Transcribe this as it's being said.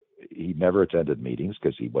he never attended meetings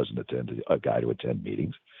because he wasn't a guy to attend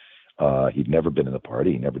meetings. He'd never been in the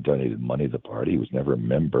party. He never donated money to the party. He was never a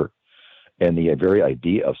member. And the very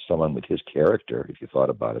idea of someone with his character, if you thought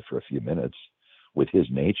about it for a few minutes, with his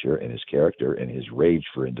nature and his character and his rage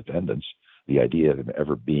for independence, the idea of him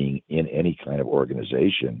ever being in any kind of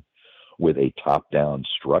organization with a top-down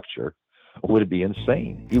structure would be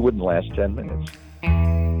insane. He wouldn't last 10 minutes.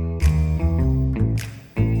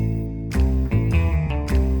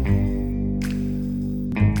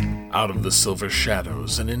 Out of the silver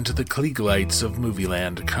shadows and into the Klieg lights of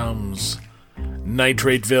Movieland comes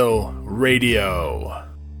NitrateVille Radio.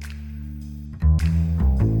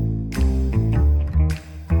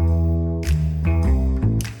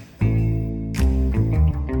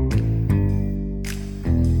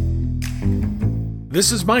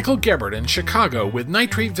 This is Michael Gebert in Chicago with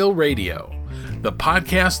NitrateVille Radio, the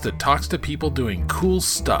podcast that talks to people doing cool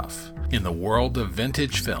stuff in the world of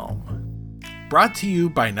vintage film. Brought to you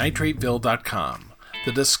by NitrateVille.com,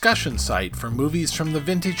 the discussion site for movies from the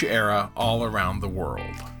vintage era all around the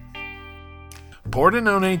world.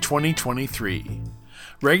 Pordenone 2023.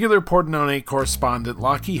 Regular Pordenone correspondent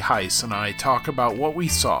Lokke, Heiss, and I talk about what we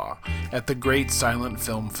saw at the Great Silent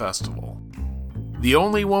Film Festival. The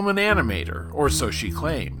only woman animator, or so she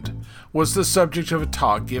claimed, was the subject of a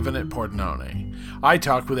talk given at Pordenone. I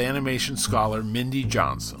talked with animation scholar Mindy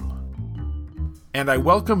Johnson. And I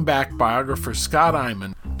welcome back biographer Scott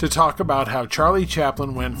Eyman to talk about how Charlie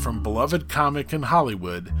Chaplin went from beloved comic in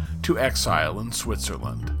Hollywood to exile in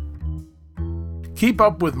Switzerland. Keep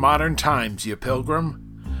up with modern times, you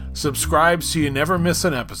pilgrim. Subscribe so you never miss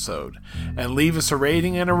an episode, and leave us a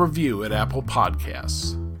rating and a review at Apple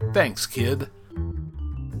Podcasts. Thanks, kid.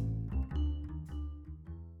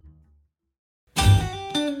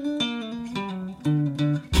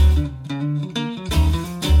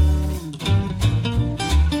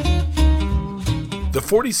 The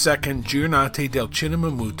 42nd Giornate del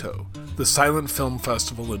Cinema Muto, the Silent Film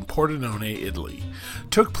Festival in Pordenone, Italy,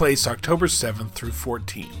 took place October 7th through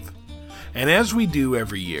 14th. And as we do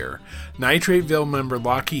every year, NitrateVille member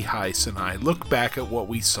Lokke, Heiss, and I look back at what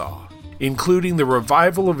we saw, including the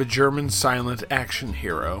revival of a German silent action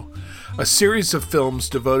hero, a series of films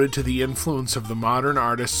devoted to the influence of the modern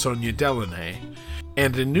artist Sonia Delaunay,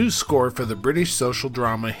 and a new score for the British social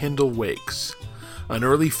drama Hindle Wakes, an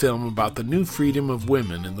early film about the new freedom of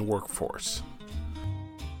women in the workforce.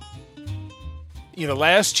 You know,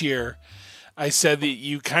 last year I said that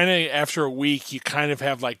you kind of, after a week, you kind of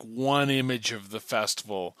have like one image of the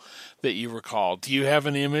festival that you recall. Do you have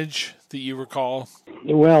an image that you recall?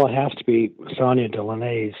 Well, it has to be Sonia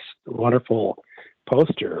Delaunay's wonderful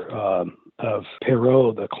poster of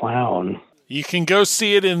Perrault the clown. You can go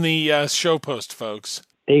see it in the show post, folks.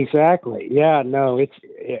 Exactly. Yeah. No.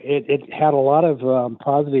 It had a lot of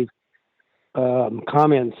positive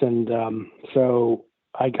comments, and so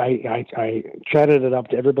I chatted it up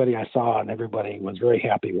to everybody I saw, and everybody was very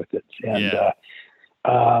happy with it.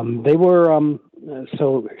 And they were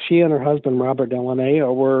so she and her husband Robert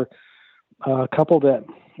Delaunay were a couple that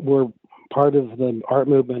were part of the art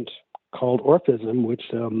movement called Orphism, which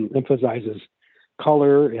emphasizes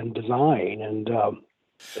color and design and.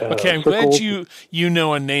 Okay, I'm glad you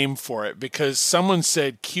know a name for it, because someone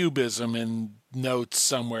said cubism in notes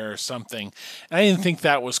somewhere or something. I didn't think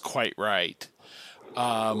that was quite right. But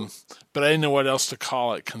I didn't know what else to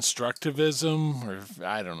call it. Constructivism, or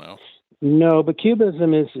I don't know. No, but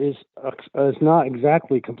cubism is not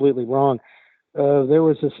exactly completely wrong. There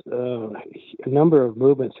was a number of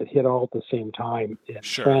movements that hit all at the same time in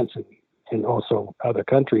France and also other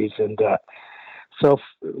countries, and so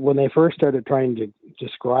when they first started trying to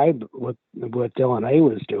describe what Delaunay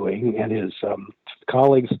was doing and his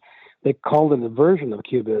colleagues, they called it a version of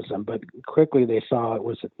cubism, but quickly they saw it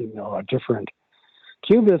was a different.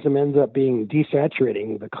 Cubism ends up being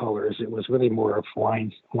desaturating the colors. It was really more of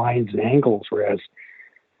lines and angles, whereas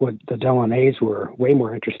what the Delaunays were way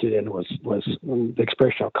more interested in was the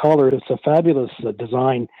expression of color. It's a fabulous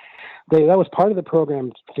design. That was part of the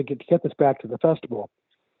program to get this back to the festival.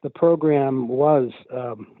 The program was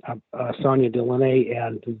Sonia Delaunay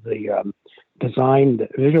and the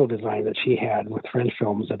visual design that she had with French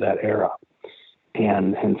films of that era,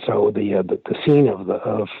 and so the scene of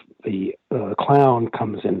the clown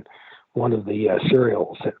comes in one of the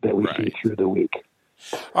serials that we see through the week.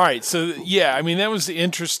 All right, so yeah, I mean that was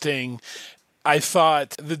interesting. I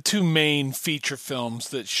thought the two main feature films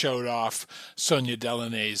that showed off Sonia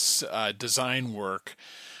Delaunay's design work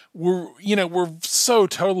were so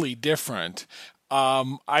totally different.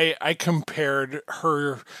 I compared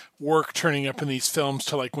her work turning up in these films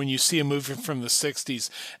to like when you see a movie from the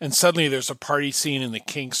 60s and suddenly there's a party scene and the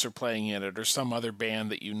Kinks are playing in it or some other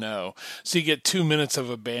band that you know. So you get 2 minutes of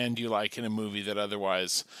a band you like in a movie that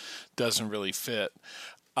otherwise doesn't really fit.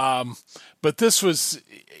 But this was,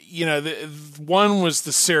 one was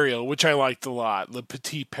the serial, which I liked a lot, Le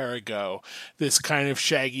Petit Perregaux, this kind of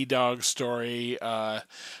shaggy dog story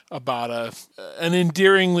about an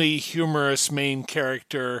endearingly humorous main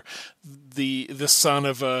character, the son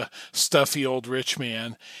of a stuffy old rich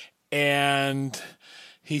man, and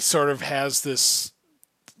he sort of has this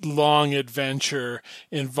long adventure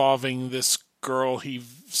involving this girl he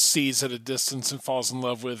sees at a distance and falls in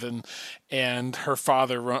love with, and her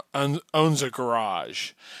father owns a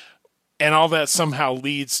garage, and all that somehow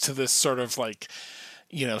leads to this sort of like,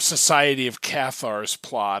 Society of Cathars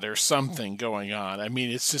plot or something going on. I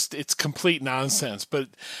mean, it's complete nonsense, but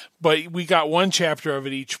we got one chapter of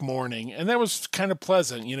it each morning, and that was kind of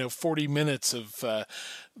pleasant. 40 minutes of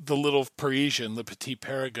the little Parisian, Le Petit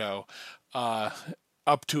Perregaux,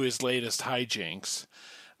 up to his latest hijinks.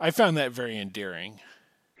 I found that very endearing.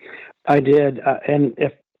 I did, and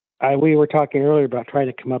we were talking earlier about trying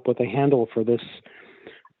to come up with a handle for this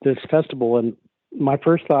festival, and my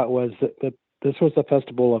first thought was that this was a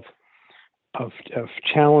festival of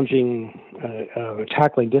challenging,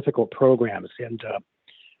 tackling difficult programs, and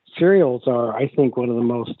serials are, I think, one of the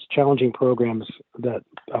most challenging programs that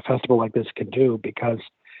a festival like this can do, because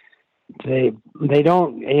they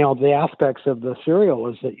don't, the aspects of the serial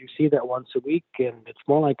is that you see that once a week, and it's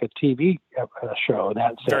more like a TV show.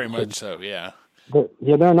 That's very much so, yeah.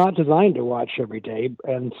 They're not designed to watch every day,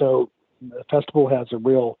 and so the festival has a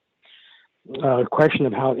real question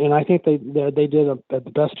of how. And I think they did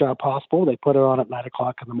the best job possible. They put it on at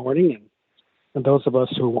 9:00 in the morning, and those of us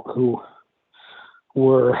who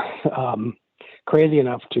were crazy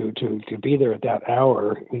enough to be there at that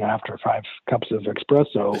hour, after 5 cups of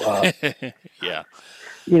espresso, yeah,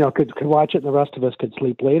 could watch it, and the rest of us could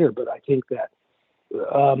sleep later. But I think that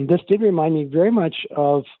this did remind me very much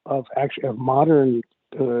of modern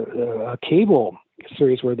cable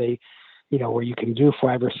series where they, where you can do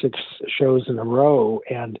 5 or 6 shows in a row,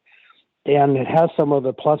 and it has some of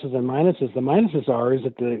the pluses and minuses. The minuses is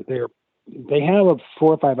that they have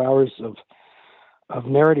 4 or 5 hours of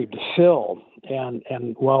narrative to fill,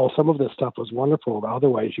 and while some of this stuff was wonderful,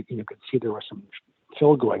 otherwise you could see there was some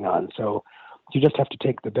fill going on. So you just have to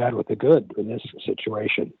take the bad with the good in this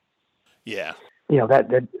situation. Yeah.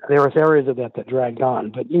 That there was areas of that dragged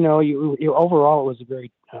on, but you overall it was a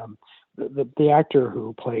very the actor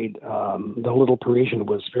who played the little Parisian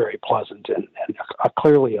was very pleasant and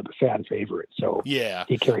clearly a fan favorite. So yeah,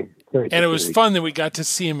 he carried and it was fun that we got to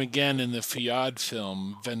see him again in the Fayard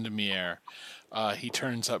film Vendemiaire. He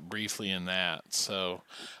turns up briefly in that. So,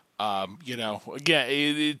 again,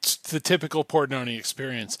 it's the typical Pordenone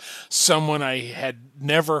experience. Someone I had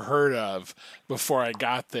never heard of before I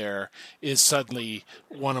got there is suddenly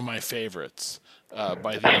one of my favorites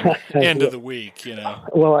by the end of the week,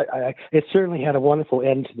 Well, it certainly had a wonderful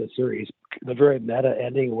end to the series, the very meta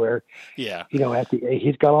ending where, yeah,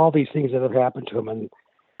 he's got all these things that have happened to him, and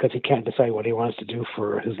because he can't decide what he wants to do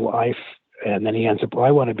for his life, and then he ends up,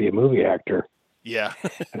 I want to be a movie actor. Yeah.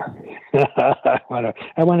 I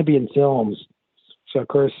want to be in films. So, of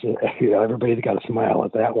course, everybody's got to smile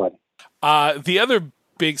at that one. The other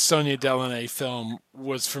big Sonia Delaunay film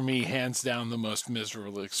was, for me, hands down the most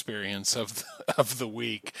miserable experience of the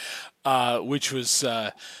week, which was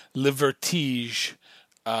Le Vertige.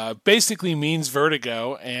 Basically means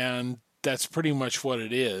vertigo, and that's pretty much what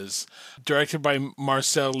it is. Directed by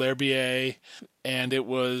Marcel L'Herbier, and it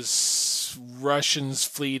was Russians'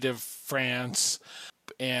 fleet of France,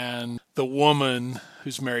 and the woman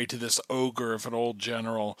who's married to this ogre of an old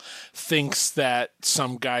general thinks that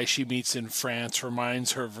some guy she meets in France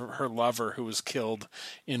reminds her of her lover who was killed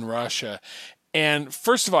in Russia. And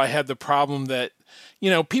first of all, I had the problem that,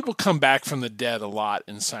 people come back from the dead a lot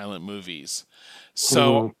in silent movies.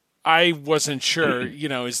 So I wasn't sure,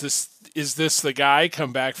 is this the guy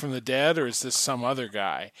come back from the dead, or is this some other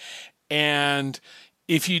guy? And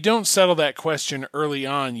if you don't settle that question early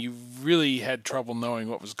on, you really had trouble knowing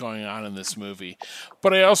what was going on in this movie.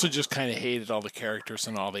 But I also just kind of hated all the characters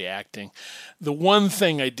and all the acting. The one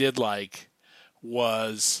thing I did like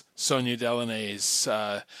was Sonia Delaunay's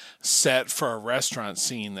set for a restaurant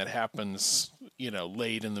scene that happens,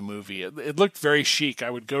 late in the movie. It looked very chic. I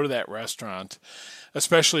would go to that restaurant,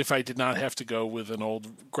 especially if I did not have to go with an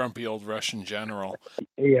grumpy old Russian general.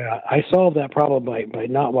 Yeah, I solved that problem by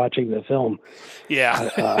not watching the film.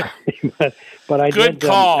 Yeah. But I Good did,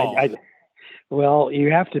 call. Well,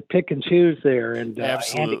 you have to pick and choose there, and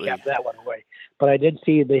handicap that one away. But I did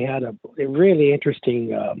see they had a really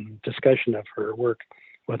interesting discussion of her work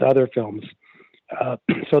with other films.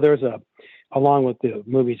 So there's along with the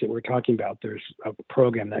movies that we're talking about, there's a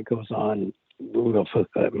program that goes on with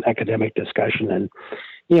academic discussion, and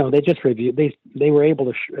they just reviewed. They were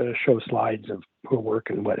able to show slides of her work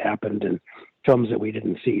and what happened and films that we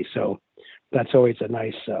didn't see. So that's always a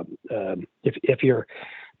nice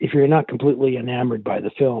if you're not completely enamored by the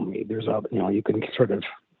film, there's you can sort of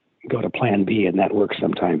go to plan B, and that works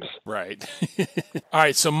sometimes. Right. All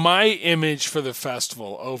right. So my image for the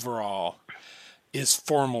festival overall is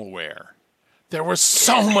formal wear. There was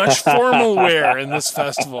so much formal wear in this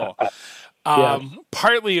festival. Yes.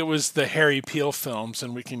 Partly it was the Harry Peel films,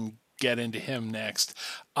 and we can get into him next,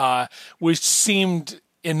 which seemed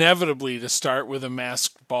inevitably to start with a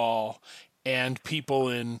masked ball and people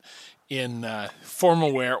in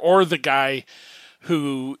formal wear, or the guy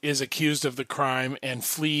who is accused of the crime and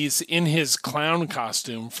flees in his clown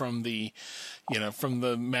costume from the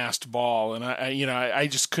masked ball. And I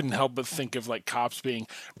just couldn't help but think of like cops be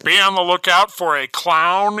on the lookout for a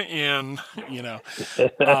clown in,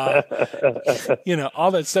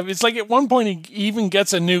 all that stuff. It's like at one point he even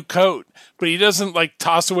gets a new coat, but he doesn't like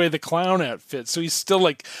toss away the clown outfit. So he's still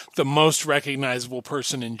like the most recognizable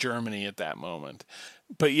person in Germany at that moment.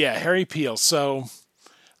 But yeah, Harry Peel. So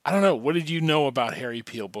I don't know. What did you know about Harry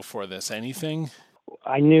Peel before this? Anything?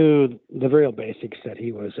 I knew the real basics, that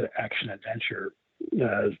he was an action adventure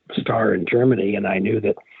star in Germany, and I knew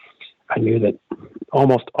that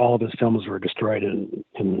almost all of his films were destroyed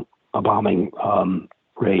in a bombing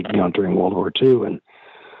raid, during World War II,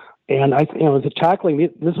 and I, the tackling.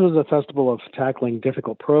 This was a festival of tackling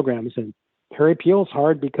difficult programs, and Harry Peel's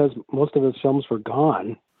hard because most of his films were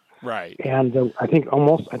gone. Right. And I think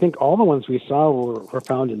all the ones we saw were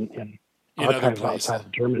found in archives outside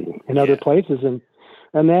of Germany, in other places, and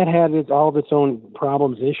that had all of its own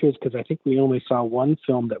problems, issues, because I think we only saw one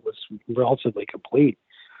film that was relatively complete.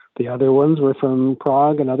 The other ones were from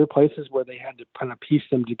Prague and other places where they had to kind of piece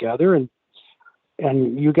them together,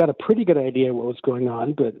 and you got a pretty good idea what was going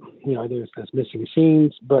on, but there's missing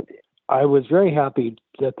scenes. But I was very happy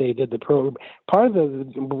that they did the program. Part of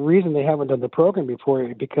the reason they haven't done the program before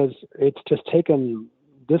is because it's just taken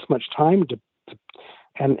this much time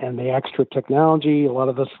and the extra technology. A lot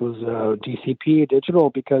of this was DCP, digital,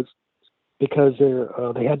 because they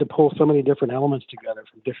had to pull so many different elements together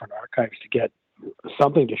from different archives to get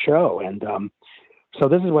something to show. And so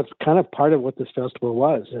this is what's kind of part of what this festival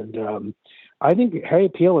was. And I think Harry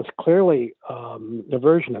Peel is clearly the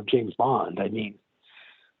version of James Bond. I mean,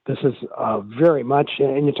 this is very much,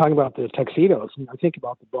 and you're talking about the tuxedos, and I think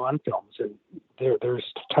about the Bond films, and there's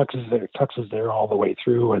tuxes there all the way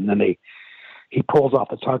through, and then he pulls off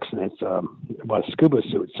the tux, and it's a scuba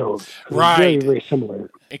suit. So right. Very, very similar.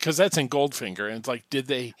 Because that's in Goldfinger, and it's like, did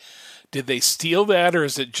they steal that, or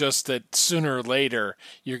is it just that sooner or later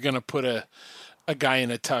you're going to put a guy in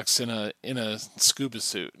a tux in a scuba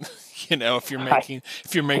suit? If you're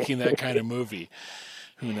making that kind of movie.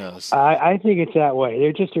 Who knows? I think it's that way.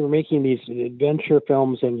 They're making these adventure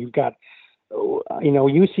films, and you've got,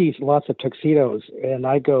 you see lots of tuxedos, and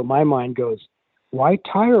my mind goes, white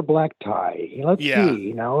tie or black tie? Let's see,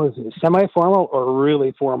 is it semi-formal or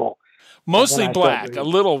really formal? Mostly black, a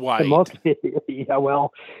little white. Yeah,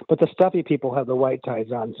 well, but the stuffy people have the white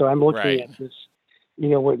ties on. So I'm looking at this,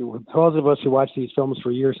 with those of us who watch these films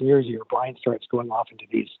for years and years, your brain starts going off into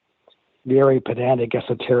these very pedantic,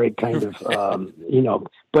 esoteric kind of,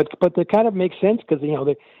 but they kind of make sense because,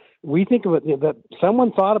 we think of it that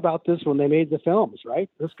someone thought about this when they made the films,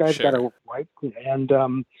 right? This guy's got a white, and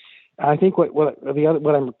I think what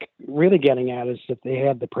I'm really getting at is that they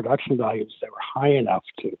had the production values that were high enough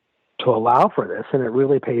to allow for this, and it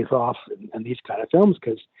really pays off in these kind of films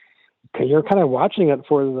because you're kind of watching it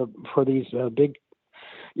for these big.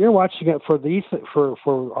 You're watching it for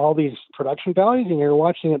all these production values, and you're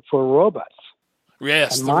watching it for robots.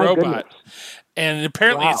 Yes, and the robot. Goodness. And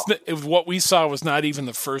apparently, what we saw was not even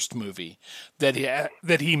the first movie that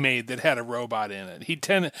he made that had a robot in it. He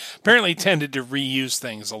apparently tended to reuse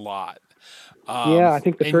things a lot. I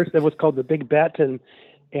think the first that was called The Big Bet, and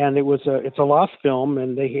it's a lost film,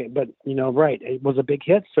 but it was a big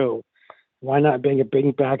hit. So why not bring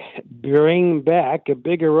back a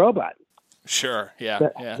bigger robot? Sure, yeah.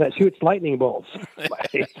 That shoots lightning bolts.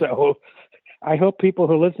 So I hope people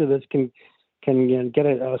who listen to this can get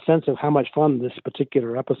a sense of how much fun this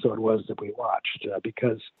particular episode was that we watched,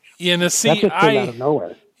 because that just came out of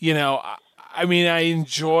nowhere. I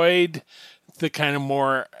enjoyed the kind of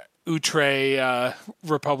more outre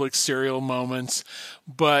Republic serial moments,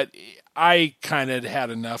 but I kind of had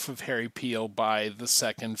enough of Harry Peel by the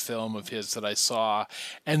second film of his that I saw.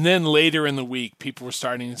 And then later in the week, people were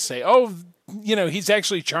starting to say, oh, he's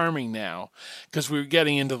actually charming now, because we were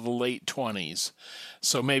getting into the late 20s.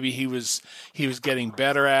 So maybe he was getting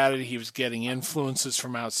better at it. He was getting influences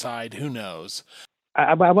from outside. Who knows?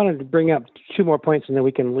 I wanted to bring up two more points, and then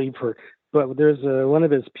we can leave her. But there's one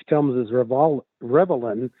of his films is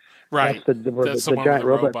Revelin. Right. That's the giant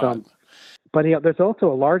robot film. But there's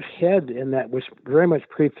also a large head in that, which very much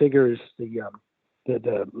prefigures the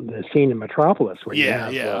scene in Metropolis where you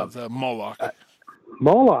have the Moloch.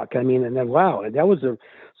 Moloch. I mean, and then wow, that was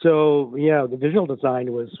the visual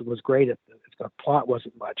design was great. The plot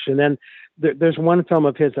wasn't much, and then there's one film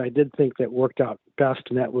of his I did think that worked out best,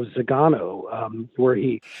 and that was Zagano, where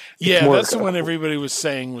he. Yeah, that's the one everybody was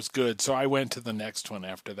saying was good. So I went to the next one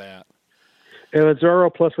after that. It was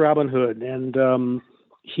Zorro plus Robin Hood, and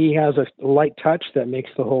he has a light touch that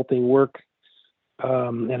makes the whole thing work,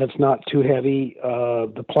 and it's not too heavy.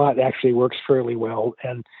 The plot actually works fairly well,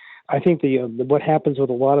 and I think what happens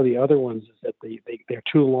with a lot of the other ones is that they're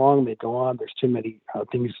too long. They go on. There's too many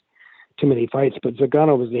things, too many fights. But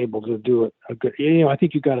Zagano was able to do a good. I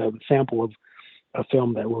think you got a sample of a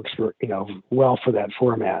film that works for well for that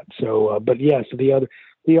format. So, but yes, the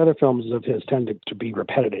other films of his tend to be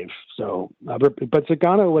repetitive. So, but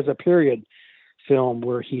Zagano was a period film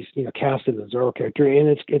where he's casted the Zorro character,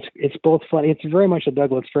 and it's both funny. It's very much a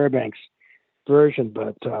Douglas Fairbanks version,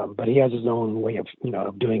 but he has his own way of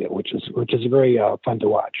doing it, which is very fun to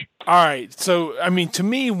watch. All right, so I mean, to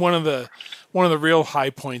me, one of the real high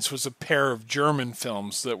points was a pair of German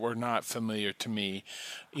films that were not familiar to me.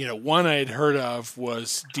 One I had heard of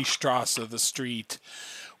was Die Strasse, the street,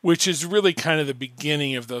 which is really kind of the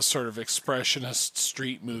beginning of those sort of expressionist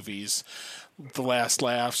street movies. The Last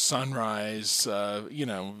Laugh, Sunrise,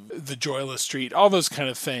 The Joyless Street, all those kind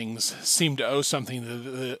of things seem to owe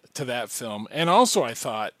something to that film. And also I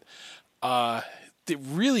thought it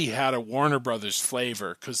really had a Warner Brothers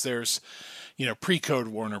flavor, because there's, pre-code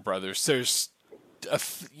Warner Brothers. There's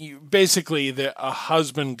basically a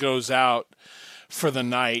husband goes out for the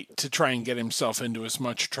night to try and get himself into as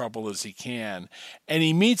much trouble as he can. And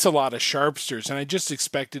he meets a lot of sharpsters, and I just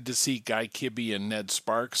expected to see Guy Kibbe and Ned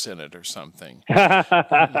Sparks in it or something. Yeah,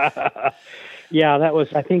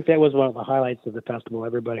 I think that was one of the highlights of the festival.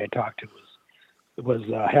 Everybody I talked to was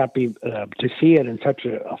happy to see it in such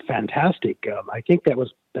a fantastic, I think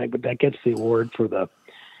that gets the award for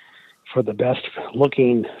the best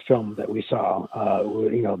looking film that we saw.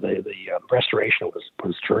 The restoration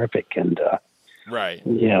was terrific, and right.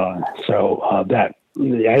 So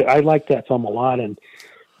I liked that film a lot. And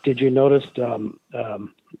did you notice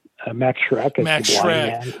Max Schreck as Max the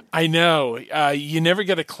blind Schreck? man? I know. You never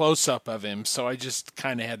get a close up of him, so I just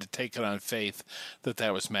kind of had to take it on faith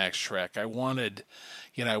that was Max Schreck. I wanted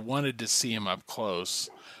to see him up close.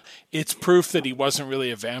 It's proof that he wasn't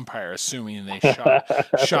really a vampire, assuming they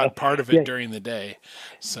shot part of it during the day.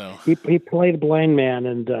 So he played a blind man,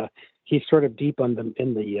 and he's sort of deep in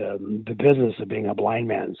the business of being a blind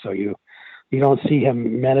man. So you don't see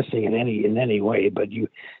him menacing in any way, but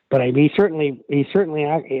I mean, he certainly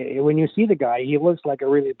when you see the guy, he looks like a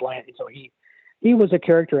really blind. So he was a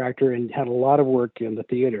character actor and had a lot of work in the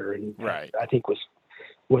theater, and right. I think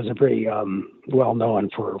was a very well known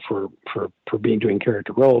for doing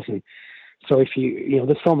character roles. And so if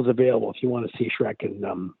this film is available if you want to see Shrek and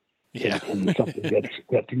something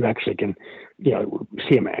that you actually can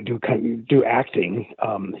see him do acting.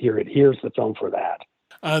 Here's the film for that.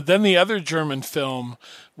 Then the other German film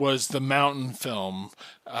was the mountain film,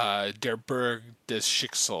 Der Berg des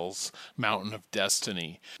Schicksals, Mountain of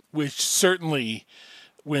Destiny, which certainly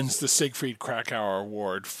wins the Siegfried Krakauer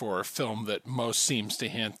Award for a film that most seems to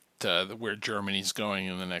hint where Germany's going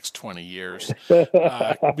in the next 20 years.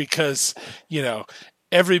 Because,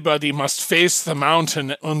 everybody must face the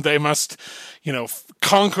mountain, and they must,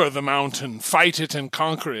 conquer the mountain, fight it and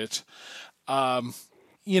conquer it. And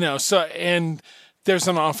there's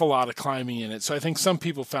an awful lot of climbing in it. So I think some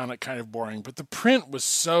people found it kind of boring, but the print was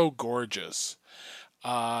so gorgeous.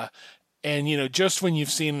 And, just when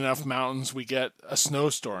you've seen enough mountains, we get a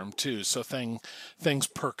snowstorm too. So things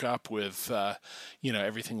perk up with,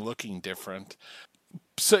 everything looking different.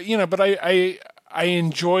 So, but I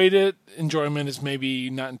enjoyed it. Enjoyment is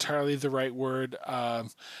maybe not entirely the right word.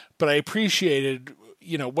 But I appreciated,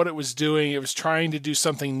 what it was doing. It was trying to do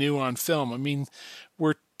something new on film. I mean,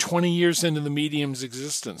 we're 20 years into the medium's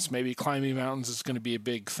existence. Maybe climbing mountains is going to be a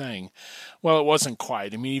big thing. Well, it wasn't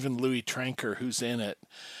quite. I mean, even Louis Tranker, who's in it,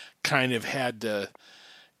 kind of had to,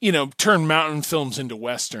 turn mountain films into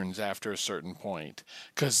westerns after a certain point,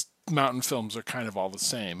 because mountain films are kind of all the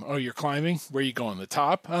same. Oh, you're climbing? Where are you going? The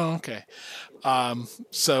top? Oh, okay.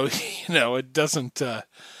 So, it doesn't,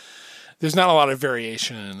 there's not a lot of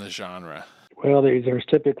variation in the genre. Well, there's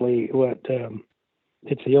typically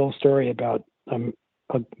it's the old story about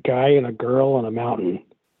a guy and a girl on a mountain.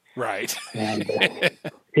 Right. And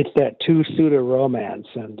it's that two-suitor romance.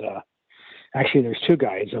 And actually, there's two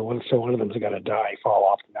guys, so one of them's got to die, fall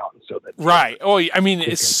off the mountain. Right. Oh, I mean,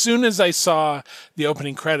 as soon as I saw the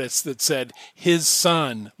opening credits that said his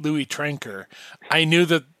son, Louis Trenker, I knew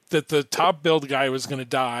that the top billed guy was going to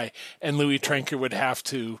die, and Louis Trenker would have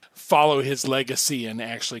to follow his legacy and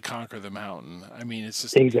actually conquer the mountain. I mean, it's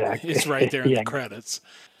just it's right there in the credits.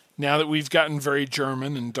 Now that we've gotten very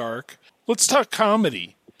German and dark, let's talk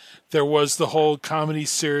comedy. There was the whole comedy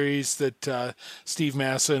series that Steve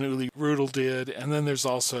Massa and Uli Rudel did, and then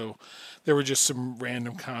there were just some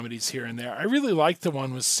random comedies here and there. I really liked the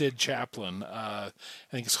one with Sid Chaplin. I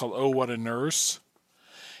think it's called Oh, What a Nurse.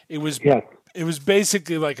 It was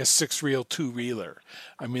basically like a 6-reel, 2-reeler.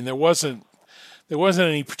 I mean, there wasn't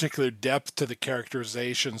any particular depth to the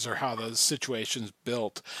characterizations or how those situations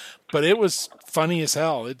built, but it was funny as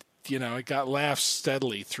hell. It got laughs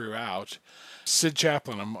steadily throughout. Sid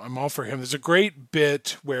Chaplin, I'm all for him. There's a great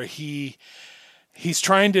bit where he's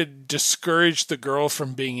trying to discourage the girl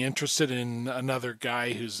from being interested in another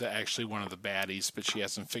guy who's actually one of the baddies, but she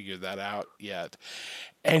hasn't figured that out yet.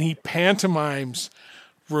 And he pantomimes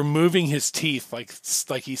removing his teeth,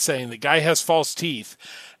 like he's saying the guy has false teeth,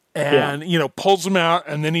 and pulls them out,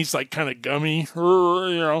 and then he's like kind of gummy,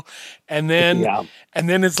 and then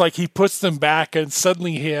it's like he puts them back, and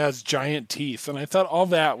suddenly he has giant teeth. And I thought all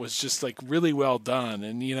that was just like really well done,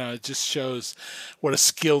 and it just shows what a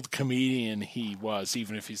skilled comedian he was,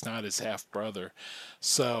 even if he's not his half brother.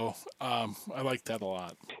 So I like that a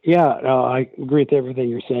lot. Yeah, I agree with everything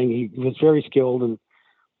you're saying. He was very skilled and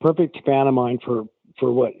perfect pantomime for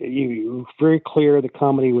what you very clear. The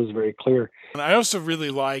comedy was very clear. And I also really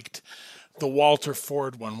liked the Walter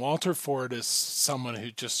Ford one. Walter Ford is someone who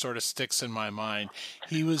just sort of sticks in my mind.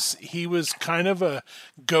 He was kind of a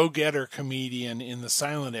go-getter comedian in the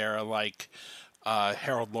silent era, like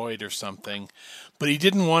Harold Lloyd or something, but he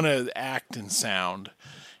didn't want to act in sound.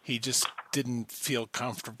 He just didn't feel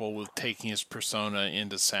comfortable with taking his persona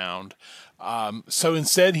into sound. So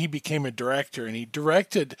instead he became a director, and he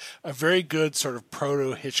directed a very good sort of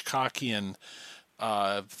proto-Hitchcockian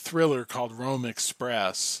thriller called Rome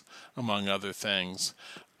Express, among other things,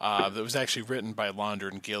 that was actually written by Launder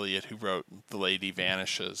and Gilead, who wrote The Lady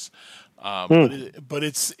Vanishes. But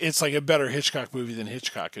it's like a better Hitchcock movie than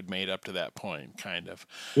Hitchcock had made up to that point, kind of.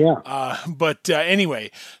 Yeah. But anyway,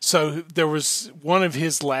 so there was one of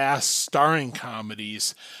his last starring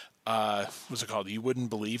comedies, what's it called? You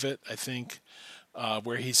Wouldn't Believe It, I think,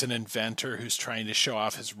 where he's an inventor who's trying to show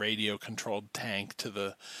off his radio-controlled tank to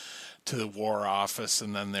the War Office,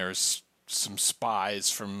 and then there's some spies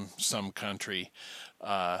from some country,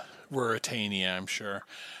 Ruritania, I'm sure,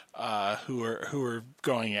 who are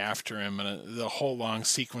going after him, and the whole long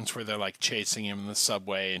sequence where they're like chasing him in the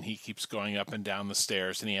subway, and he keeps going up and down the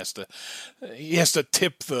stairs, and he has to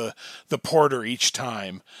tip the porter each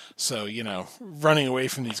time. So running away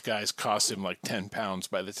from these guys costs him like 10 pounds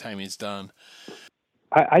by the time he's done.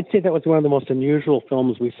 I'd say that was one of the most unusual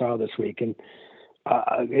films we saw this week, and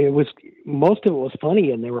most of it was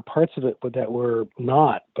funny, and there were parts of it that were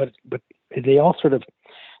not, but they all sort of.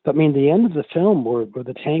 I mean, the end of the film where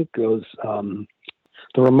the tank goes, the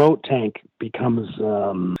remote tank becomes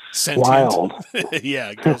wild. Yeah,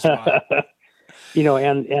 it goes wild.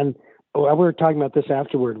 And we were talking about this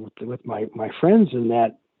afterward with my friends, and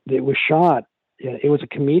that it was shot. It was a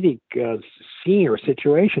comedic scene or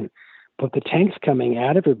situation, but the tank's coming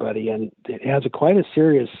at everybody, and it has quite a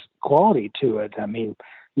serious quality to it. I mean,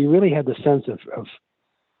 you really had the sense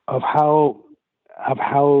of how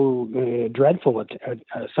dreadful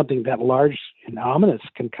something that large and ominous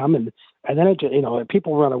can come, and then it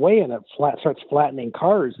people run away, and it starts flattening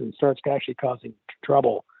cars and starts actually causing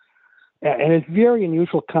trouble. And it's very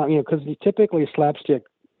unusual, because typically slapstick,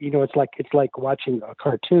 it's like watching a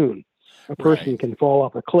cartoon. A person can fall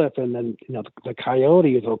off a cliff, and then the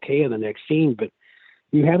coyote is okay in the next scene, but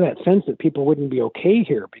you have that sense that people wouldn't be okay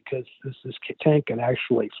here because this tank can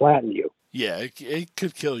actually flatten you. Yeah, it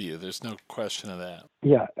could kill you. There's no question of that.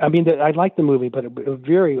 Yeah, I mean, I like the movie, but it was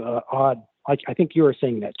very odd. I think you were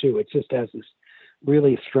saying that too. It just has this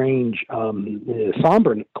really strange,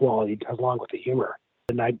 somber quality along with the humor.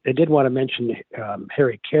 And I did want to mention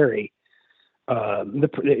Harry Carey.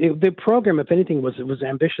 The program, if anything, was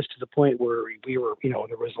ambitious to the point where we were,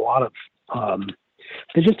 there was a lot of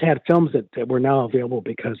they just had films that were now available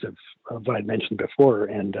because of what I mentioned before.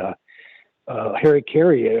 And Harry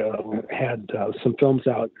Carey had some films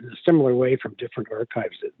out in a similar way from different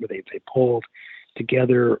archives where they pulled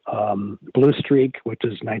together Blue Streak, which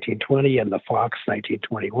is 1920, and The Fox,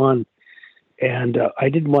 1921. And I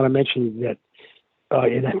did want to mention that,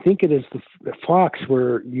 and I think it is the Fox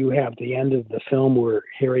where you have the end of the film where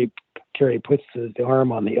Harry Carey puts the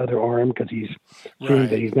arm on the other arm because he's fearing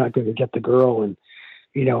that he's not going to get the girl. And,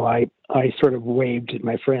 you know, I sort of waved at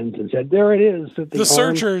my friends and said, there it is. The arm,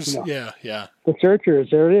 Searchers. you know, yeah. The Searchers,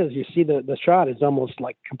 there it is. You see the shot is almost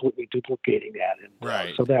like completely duplicating that.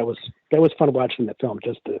 And so that was fun watching the film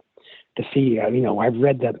just to see, you know, I've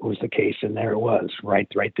read that was the case, and there it was, right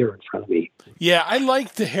there in front of me. Yeah, I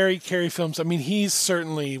like the Harry Carey films. I mean, he's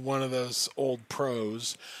certainly one of those old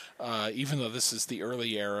pros, even though this is the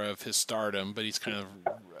early era of his stardom, but he's kind of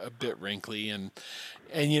a bit wrinkly. And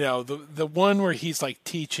you know, the one where he's like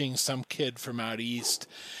teaching some kid from out east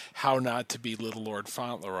how not to be Little Lord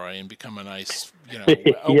Fauntleroy and become a nice, you know,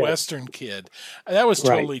 a Western kid. That was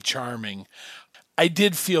totally charming. I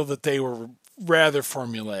did feel that they were rather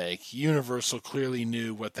formulaic. Universal clearly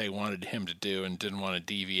knew what they wanted him to do and didn't want to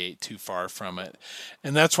deviate too far from it.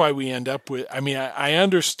 And that's why we end up with, I mean, I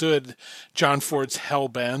understood John Ford's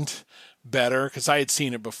Hellbent better because I had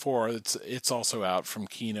seen it before. It's also out from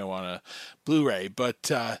Kino on a Blu-ray,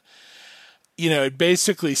 but you know, it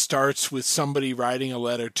basically starts with somebody writing a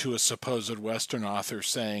letter to a supposed Western author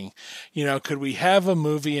saying, you know, could we have a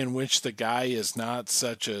movie in which the guy is not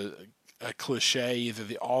such a cliche, either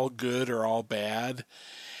the all good or all bad.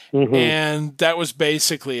 Mm-hmm. And that was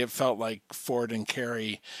basically, it felt like Ford and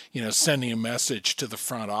Carey, you know, sending a message to the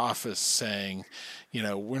front office saying, you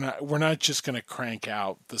know, we're not just going to crank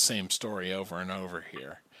out the same story over and over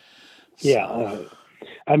here. Yeah.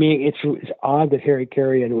 I mean, it's odd that Harry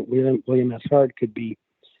Carey and William S. Hart could be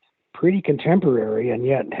pretty contemporary and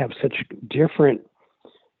yet have such different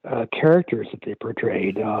characters that they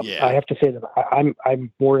portrayed. I have to say that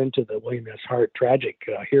I'm more into the William S. Hart tragic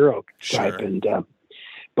hero type, and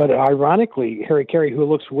but ironically, Harry Carey, who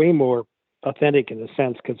looks way more authentic in a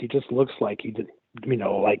sense because he just looks like he did, you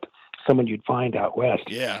know, like someone you'd find out west.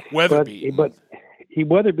 Yeah, weather-beaten. But he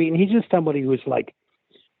weather-beaten. He's just somebody who's like,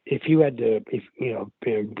 if you had to, you know,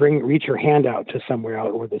 reach your hand out to somewhere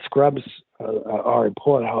out where the scrubs are and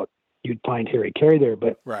pull it out, you'd find Harry Carey there,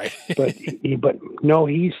 but no,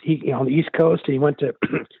 he's on the East Coast. He went to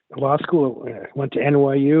law school, went to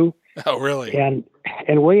NYU. Oh, really? And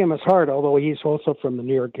William S. Hart, although he's also from the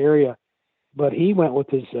New York area, but he went with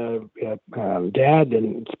his dad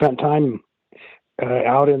and spent time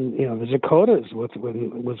out in, you know, the Dakotas was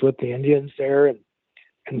with the Indians there and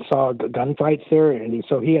saw gunfights there, and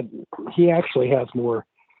so he actually has more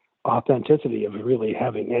authenticity of really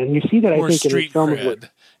having, and you see that more, I think, in his films.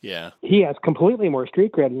 He has completely more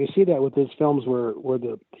street cred, and you see that with his films where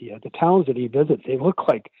the towns that he visits, they look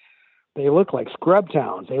like scrub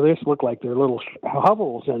towns. They just look like they're little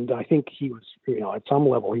hovels, and I think he was, you know, at some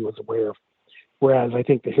level he was aware of. Whereas I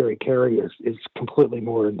think the Harry Carey is completely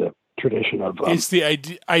more in the tradition of it's the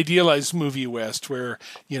idealized movie West where,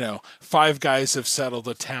 you know, 5 guys have settled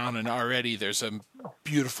a town and already there's a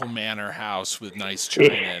beautiful manor house with nice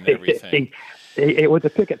china and everything. With a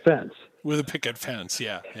picket fence. With a picket fence,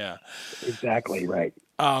 yeah. Exactly right.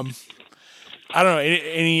 I don't know,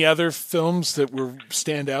 any other films that were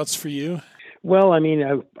standouts for you? Well, I mean,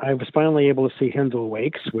 I was finally able to see Hensel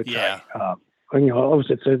Wakes, which you know,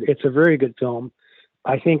 it's a very good film.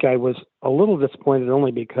 I think I was a little disappointed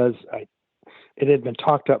only because it had been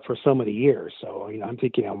talked up for so many years. So, you know, I'm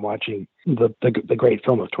thinking I'm watching the great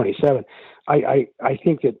film of 27. I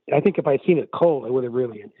think if I'd seen it cold, I would have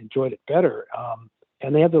really enjoyed it better.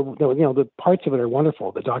 And they have the parts of it are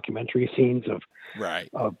wonderful. The documentary scenes of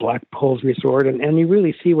Blackpool's Resort, and you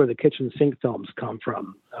really see where the kitchen sink films come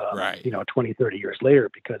from. You know, 20, 30 years later,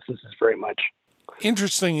 because this is very much.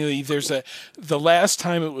 Interestingly, the last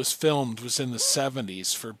time it was filmed was in the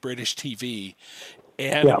 70s for British TV,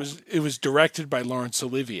 and it was directed by Laurence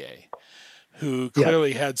Olivier, who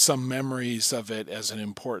clearly had some memories of it as an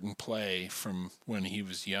important play from when he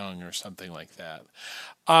was young or something like that.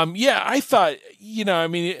 I thought, you know, I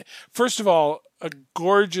mean, first of all, a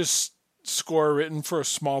gorgeous score written for a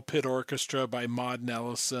small pit orchestra by Maud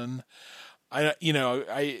Nellison.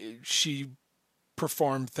 She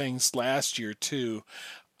performed things last year too.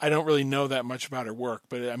 I don't really know that much about her work,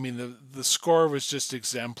 but I mean the score was just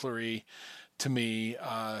exemplary to me,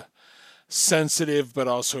 sensitive but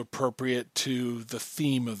also appropriate to the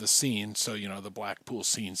theme of the scene. So, you know, the Blackpool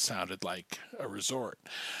scene sounded like a resort,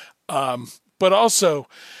 but also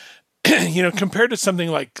compared to something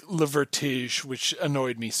like Le Vertige, which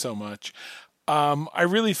annoyed me so much, I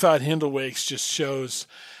really thought Hindlewakes just shows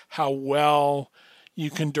how well you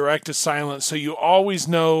can direct a silent, so you always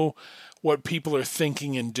know what people are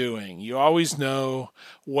thinking and doing. You always know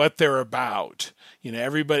what they're about.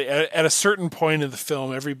 Everybody at a certain point of the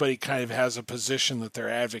film, everybody kind of has a position that they're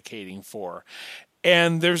advocating for.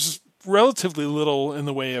 And there's relatively little in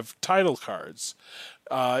the way of title cards.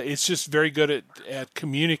 It's just very good at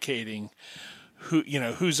communicating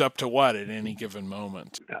who's up to what at any given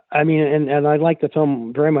moment. I mean, and I like the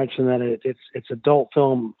film very much in that it's adult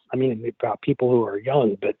film. I mean, about people who are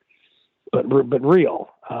young, but real.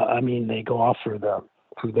 I mean, they go off for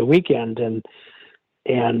the weekend, and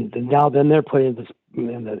now then they're put in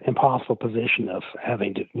the impossible position of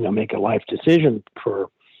having to make a life decision for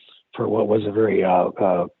what was a very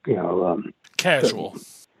casual.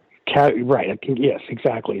 Right. Yes,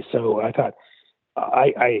 exactly. So I thought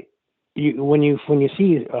when you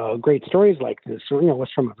see great stories like this,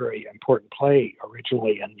 what's from a very important play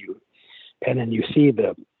originally, and then you see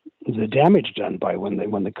the damage done by when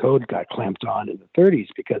the code got clamped on in the 30s,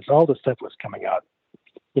 because all the stuff was coming out,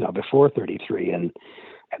 before 33, and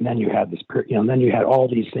then you had this, then you had all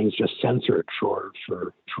these things just censored for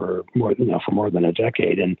more than a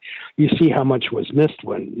decade, and you see how much was missed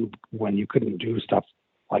when you couldn't do stuff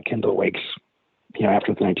like Hindlewakes,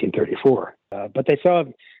 after 1934. But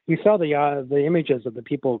we saw the images of the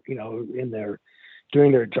people, in their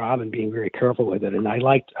doing their job and being very careful with it, and I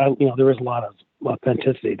liked, there was a lot of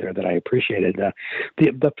authenticity there that I appreciated.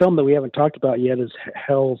 The film that we haven't talked about yet is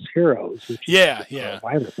Hell's Heroes, which is a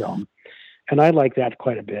Weiler film, and I like that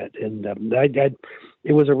quite a bit. And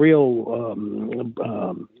it was a real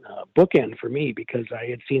bookend for me, because I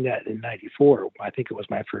had seen that in '94. I think it was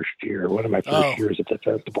my first year, one of my first years at the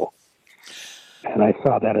festival, and I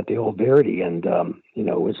saw that at the Old Verity, and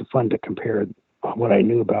it was fun to compare what I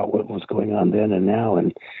knew about what was going on then and now,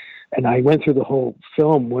 and I went through the whole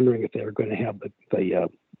film wondering if they were going to have the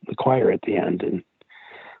choir at the end, and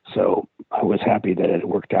so I was happy that it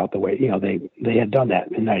worked out the way they had done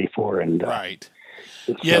that in '94, and right.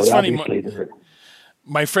 So yeah, it's funny.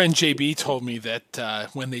 My friend JB told me that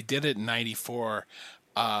when they did it in '94,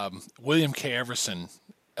 William K. Everson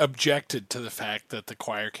objected to the fact that the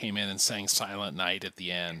choir came in and sang Silent Night at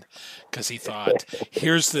the end, because he thought,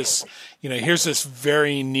 here's this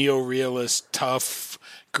very neo-realist, tough,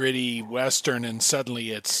 gritty Western, and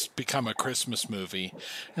suddenly it's become a Christmas movie.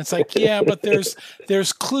 And it's like, yeah, but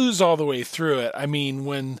there's clues all the way through it. I mean,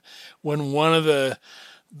 when one of the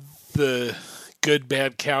good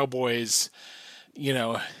bad cowboys,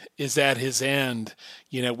 is at his end,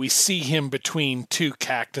 we see him between two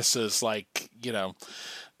cactuses, like,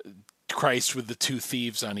 Christ with the two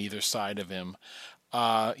thieves on either side of him.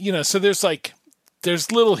 So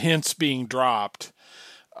there's little hints being dropped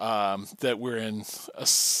that we're in a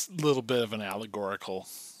little bit of an allegorical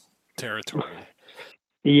territory.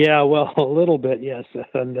 Yeah, well, a little bit, yes. But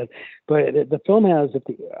the film has,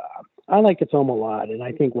 I like the film a lot, and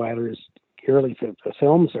I think Weiler's early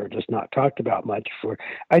films are just not talked about much.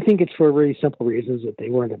 I think it's for very simple reasons that they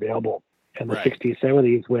weren't available in the 60s,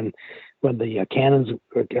 70s, when the canons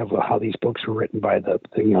of how these books were written by the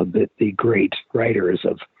great writers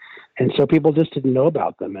and so people just didn't know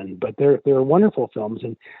about them. But they're wonderful films,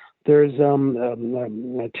 and there's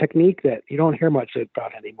a technique that you don't hear much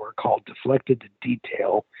about anymore called deflected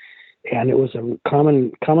detail, and it was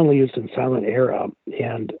commonly used in silent era.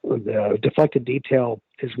 And the deflected detail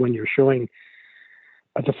is when you're showing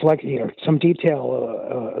some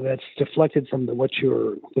detail that's deflected from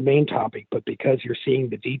the main topic, but because you're seeing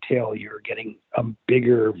the detail, you're getting a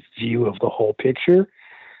bigger view of the whole picture.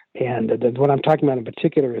 And what I'm talking about in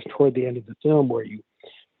particular is toward the end of the film, where you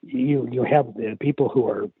have the people who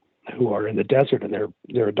are in the desert, and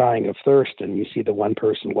they're dying of thirst, and you see the one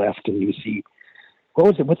person left, and you see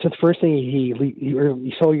what's the first thing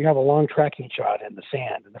so you have a long tracking shot in the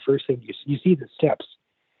sand, and the first thing you see the steps.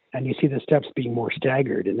 And you see the steps being more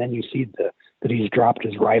staggered, and then you see that he's dropped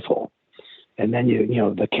his rifle, and then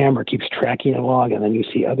the camera keeps tracking along, and then you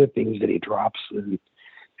see other things that he drops, and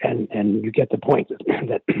you get the point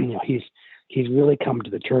that he's really come to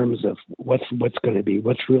the terms of what's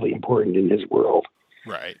really important in his world,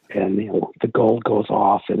 right? And the gold goes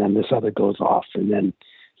off, and then this other goes off, and then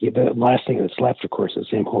the last thing that's left, of course, is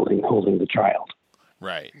him holding the child,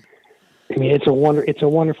 right? I mean, it's a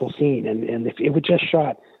wonderful scene, and if it was just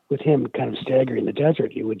shot with him kind of staggering the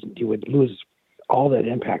desert, you would lose all that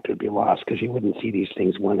impact would be lost, because you wouldn't see these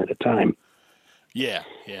things one at a time. Yeah.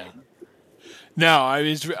 No, I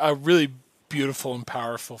was a really beautiful and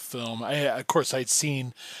powerful film. Of course, I'd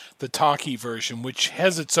seen the talkie version, which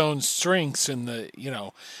has its own strengths in the,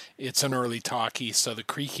 it's an early talkie, so the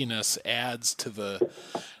creakiness adds to the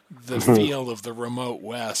feel of the remote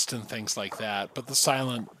West and things like that. But the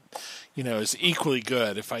silent, is equally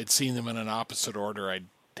good. If I'd seen them in an opposite order, I'd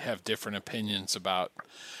have different opinions about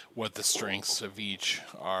what the strengths of each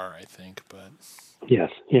are, I think. But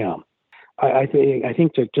yes, yeah. I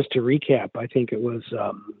think that just to recap, I think it was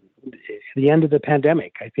the end of the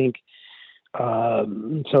pandemic. I think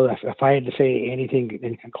so. If I had to say anything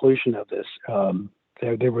in conclusion of this,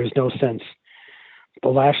 there was no sense. The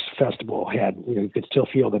last festival had, you could still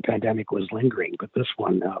feel the pandemic was lingering, but this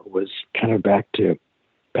one was kind of back to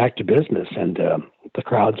business, and the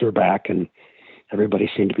crowds were back, and everybody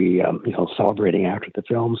seemed to be celebrating after the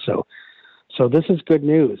film. So this is good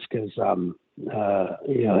news because I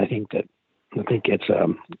think it's a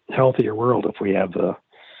healthier world if we have the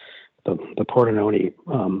Pordenone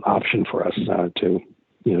option for us to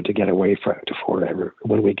get away for 1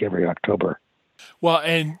 week every October. Well,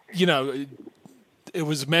 and it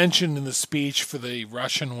was mentioned in the speech for the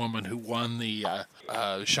Russian woman who won the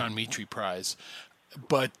Sean Mitri Prize,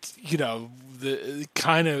 but the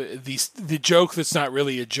joke that's not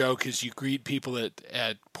really a joke is you greet people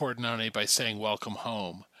at Pordenone by saying "Welcome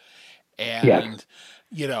home," and.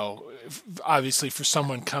 Yes. Obviously for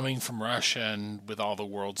someone coming from Russia and with all the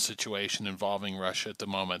world situation involving Russia at the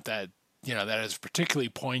moment, that is a particularly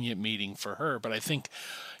poignant meeting for her. But I think,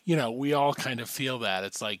 we all kind of feel that.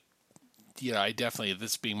 It's like, I definitely,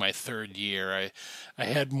 this being my third year, I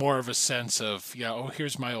had more of a sense of,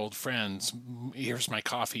 here's my old friends, here's my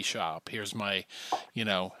coffee shop, here's my,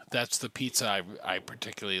 that's the pizza I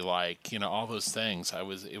particularly like, all those things. It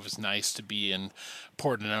was nice to be in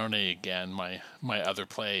Pordenone again, my other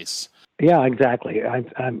place. Yeah, exactly. I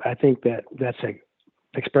think that's an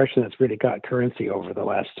expression that's really got currency over the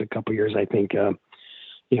last couple of years. I think,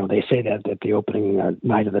 they say that at the opening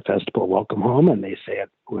night of the festival, "Welcome home," and they say it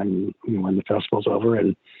when the festival's over,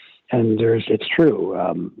 and it's true.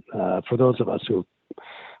 For those of us who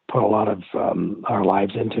put a lot of our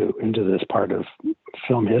lives into this part of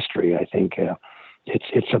film history, I think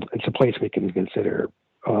it's a place we can consider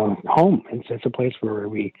home. It's a place where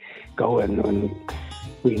we go and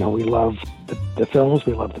we love the films,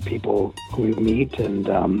 we love the people we meet, and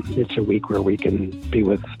it's a week where we can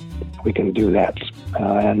do that.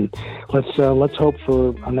 And let's hope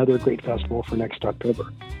for another great festival for next October.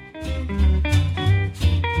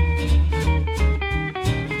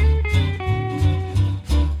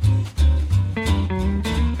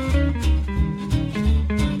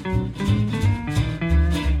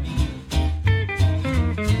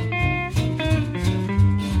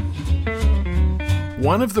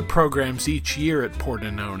 One of the programs each year at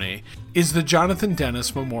Pordenone is the Jonathan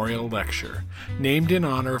Dennis Memorial Lecture, named in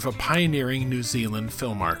honor of a pioneering New Zealand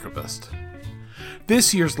film archivist.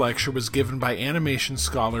 This year's lecture was given by animation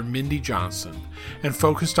scholar Mindy Johnson and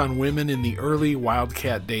focused on women in the early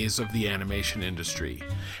wildcat days of the animation industry,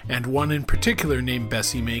 and one in particular named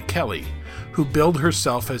Bessie May Kelley, who billed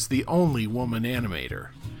herself as the only woman animator,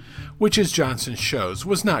 which, as Johnson shows,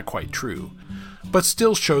 was not quite true, but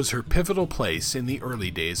still shows her pivotal place in the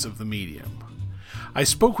early days of the medium. I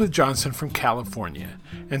spoke with Johnson from California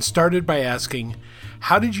and started by asking,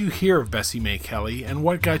 how did you hear of Bessie May Kelley and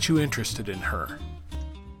what got you interested in her?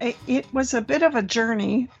 It was a bit of a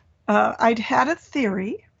journey. I'd had a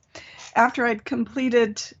theory after I'd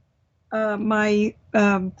completed my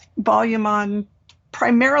volume on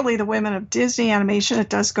primarily the women of Disney animation. It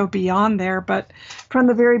does go beyond there, but from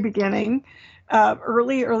the very beginning,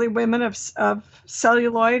 early women of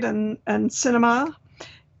celluloid and cinema,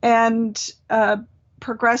 and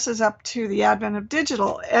progresses up to the advent of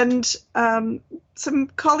digital. And some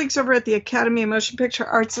colleagues over at the Academy of Motion Picture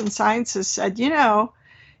Arts and Sciences said,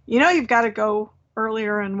 you've got to go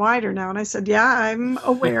earlier and wider now. And I said, yeah, I'm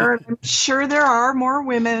aware. I'm sure there are more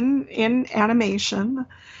women in animation.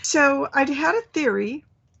 So I'd had a theory,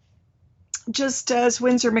 just as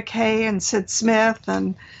Winsor McKay and Sid Smith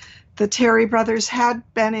and the Terry brothers had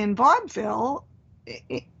been in vaudeville.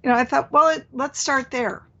 I thought, well, let's start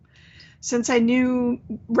there. Since I knew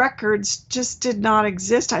records just did not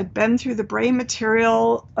exist, I'd been through the Bray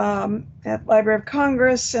material at Library of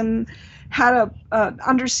Congress and had an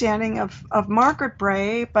understanding of Margaret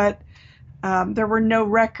Bray, but there were no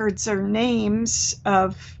records or names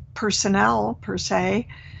of personnel per se.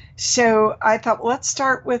 So I thought, well, let's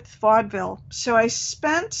start with vaudeville. So I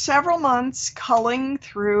spent several months culling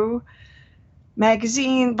through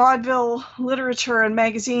vaudeville literature and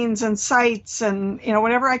magazines and sites and,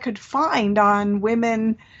 whatever I could find on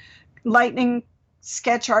women lightning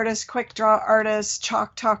sketch artists, quick draw artists,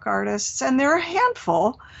 chalk talk artists, and there are a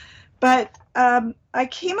handful. But I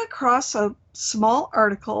came across a small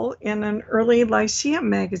article in an early Lyceum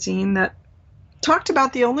magazine that talked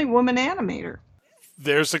about the only woman animator.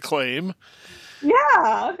 There's a claim.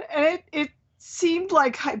 Yeah, and it seemed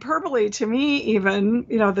like hyperbole to me, even,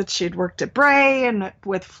 that she'd worked at Bray and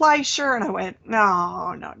with Fleischer, and I went,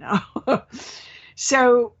 no.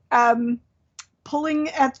 So pulling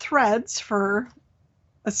at threads for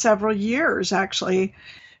several years, actually,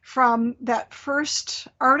 from that first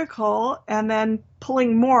article, and then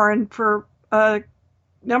pulling more, and for a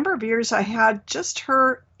number of years I had just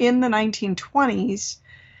her in the 1920s,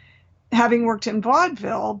 having worked in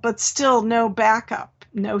vaudeville, but still no backup,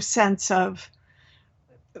 no sense of,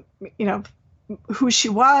 who she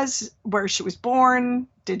was, where she was born,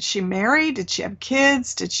 did she marry, did she have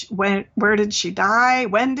kids, where did she die,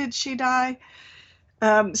 when did she die?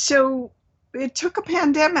 So it took a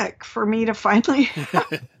pandemic for me to finally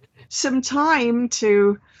have some time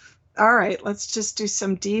to, all right, let's just do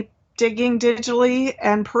some deep digging digitally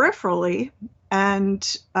and peripherally. And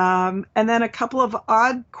then a couple of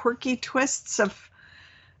odd, quirky twists of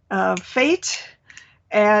fate,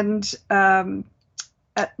 and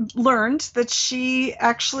learned that she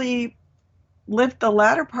actually lived the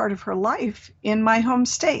latter part of her life in my home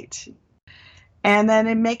state. And then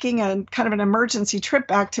in making a kind of an emergency trip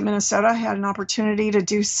back to Minnesota, I had an opportunity to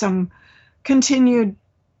do some continued,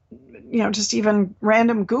 just even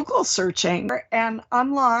random Google searching, and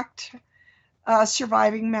unlocked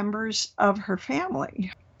surviving members of her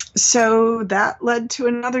family. So that led to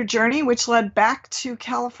another journey, which led back to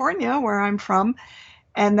California, where I'm from.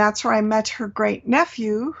 And that's where I met her great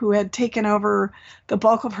nephew, who had taken over the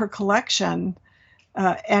bulk of her collection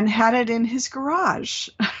and had it in his garage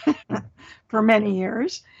for many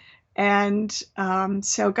years. And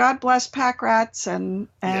so God bless pack rats and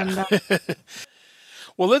yeah.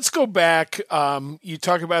 Well, let's go back. You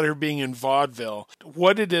talk about her being in vaudeville.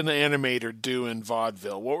 What did an animator do in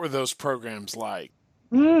vaudeville? What were those programs like?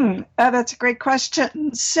 That's a great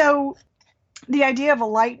question. So the idea of a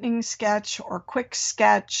lightning sketch or quick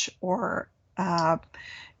sketch or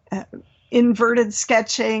inverted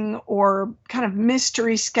sketching or kind of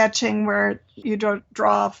mystery sketching, where you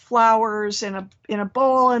draw flowers in a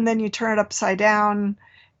bowl and then you turn it upside down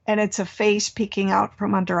and it's a face peeking out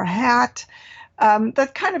from under a hat.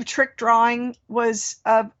 That kind of trick drawing was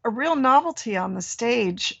a real novelty on the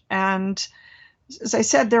stage. And as I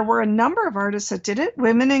said, there were a number of artists that did it,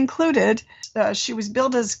 women included. She was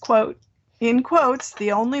billed as, quote, in quotes,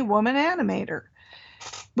 the only woman animator,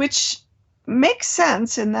 which makes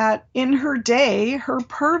sense in that in her day, her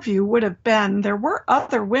purview would have been, there were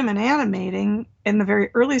other women animating in the very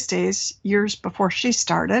earliest days, years before she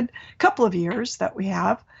started, a couple of years that we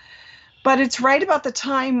have. But it's right about the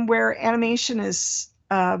time where animation is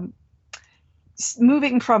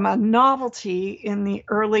moving from a novelty in the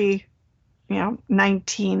early,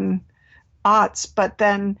 19 aughts, but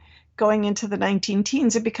then going into the 19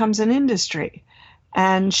 teens, it becomes an industry.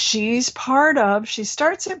 And she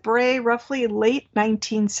starts at Bray roughly late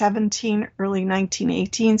 1917, early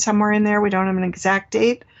 1918, somewhere in there. We don't have an exact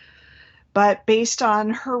date. But based on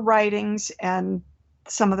her writings and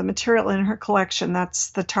some of the material in her collection, that's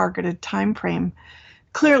the targeted time frame.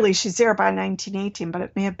 Clearly, she's there by 1918, but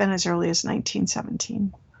it may have been as early as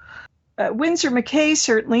 1917. Winsor McKay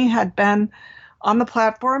certainly had been on the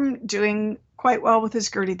platform doing quite well with his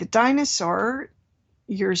Gertie the Dinosaur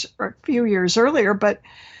a few years earlier, but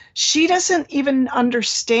she doesn't even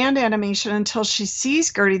understand animation until she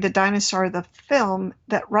sees Gertie the Dinosaur, the film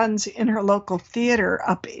that runs in her local theater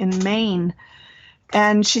up in Maine.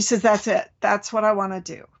 And she says, that's it. That's what I want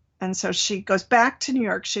to do. And so she goes back to New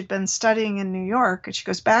York. She'd been studying in New York, and she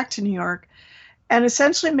goes back to New York and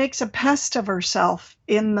essentially makes a pest of herself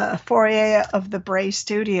in the foyer of the Bray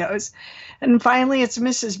studios. And finally, it's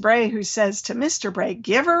Mrs. Bray who says to Mr. Bray,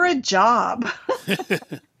 give her a job.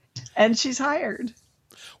 And she's hired.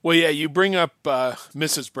 Well, yeah, you bring up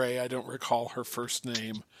Mrs. Bray. I don't recall her first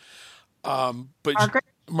name. But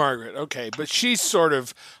Margaret, okay. But she's sort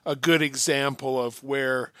of a good example of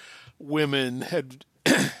where women had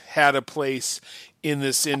had a place in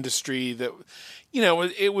this industry that,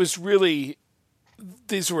 it was really,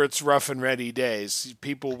 these were its rough and ready days.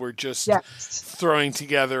 People were just throwing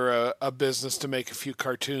together a business to make a few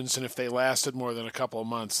cartoons, and if they lasted more than a couple of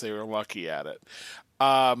months, they were lucky at it.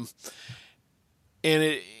 And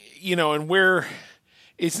it, and where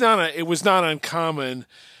it was not uncommon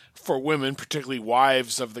for women, particularly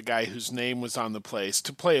wives of the guy whose name was on the place,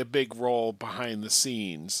 to play a big role behind the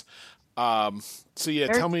scenes. So yeah,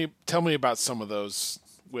 tell me about some of those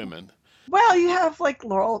women. Well, you have like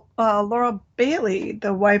Laura Bailey,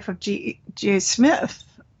 the wife of G.A. Smith,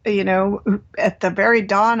 at the very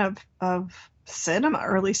dawn of cinema,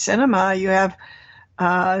 early cinema. You have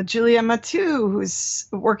Julia Mathieu, who's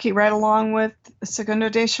working right along with Segundo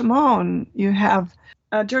de Chamon. You have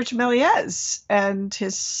George Méliès and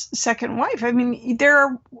his second wife. I mean,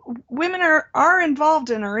 women are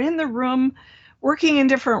involved and are in the room working in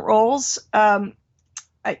different roles.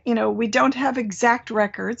 We don't have exact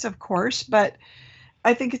records, of course, but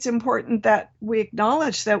I think it's important that we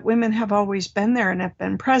acknowledge that women have always been there and have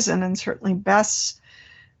been present, and certainly Bess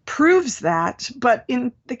proves that. But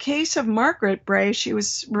in the case of Margaret Bray, she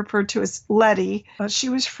was referred to as Letty. She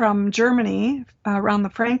was from Germany, around the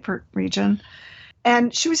Frankfurt region,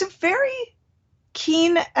 and she was a very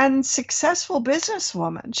keen and successful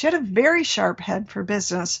businesswoman. She had a very sharp head for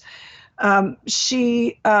business.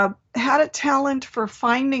 She had a talent for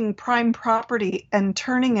finding prime property and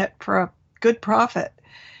turning it for a good profit.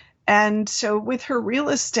 And so with her real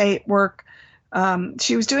estate work,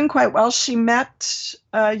 she was doing quite well. She met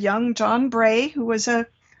young John Bray, who was a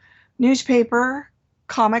newspaper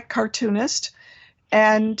comic cartoonist,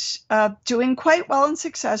 and doing quite well and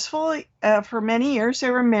successful for many years.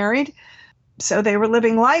 They were married, so they were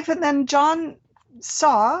living life. And then John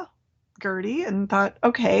saw Gertie and thought,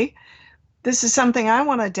 okay, this is something I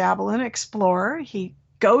want to dabble in, explore. He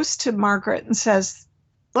goes to Margaret and says,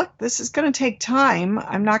 look, this is going to take time.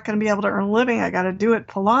 I'm not going to be able to earn a living. I got to do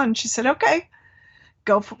it full on. She said, okay,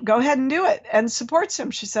 go ahead and do it, and supports him.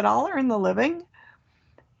 She said, I'll earn the living.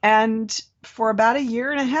 And for about a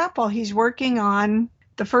year and a half, while he's working on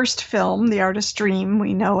the first film, The Artist's Dream,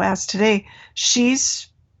 we know as today, she's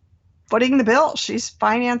footing the bill. She's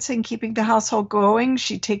financing, keeping the household going.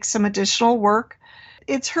 She takes some additional work.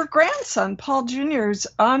 It's her grandson, Paul Jr.'s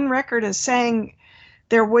on record as saying,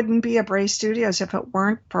 there wouldn't be a Bray Studios if it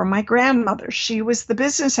weren't for my grandmother. She was the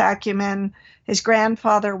business acumen. His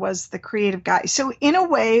grandfather was the creative guy. So in a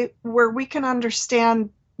way where we can understand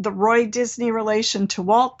the Roy Disney relation to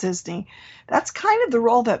Walt Disney, that's kind of the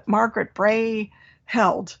role that Margaret Bray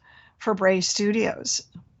held for Bray Studios.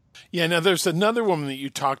 Yeah, now there's another woman that you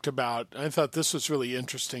talked about. I thought this was really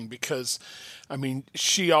interesting because, I mean,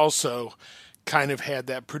 she also kind of had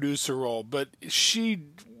that producer role, but she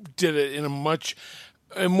did it in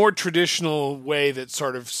a more traditional way that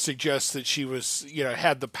sort of suggests that she was,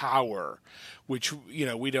 had the power, which,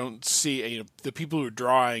 we don't see. The people who are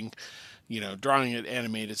drawing at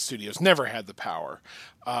animated studios never had the power.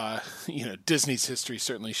 Disney's history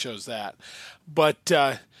certainly shows that. But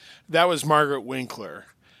that was Margaret Winkler.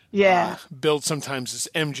 Yeah. Billed sometimes as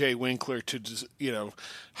MJ Winkler to,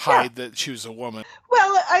 hide that she was a woman.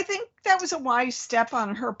 Well, I think that was a wise step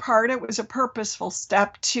on her part. It was a purposeful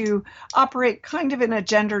step to operate kind of in a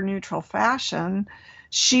gender-neutral fashion.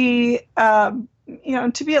 She, to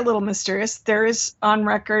be a little mysterious, there is on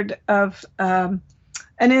record of an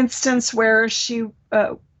instance where she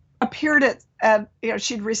appeared at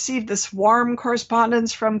she'd received this warm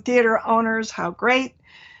correspondence from theater owners, how great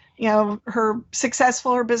her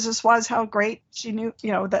business was, how great she knew,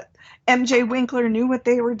 that MJ Winkler knew what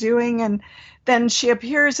they were doing. And then she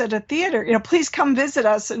appears at a theater, please come visit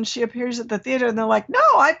us. And she appears at the theater and they're like, no,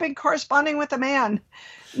 I've been corresponding with a man.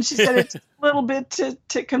 And she said it's a little bit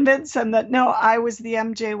to convince them that, no, I was the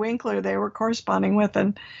MJ Winkler they were corresponding with.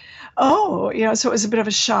 And, so it was a bit of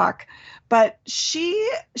a shock. But she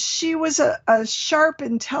was a sharp,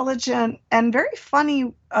 intelligent, and very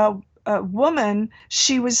funny woman.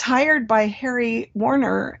 She was hired by Harry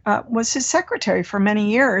Warner, was his secretary for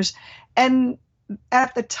many years. And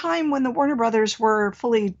at the time when the Warner Brothers were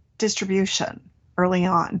fully distribution early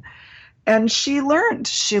on. And she learned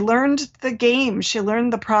the game. She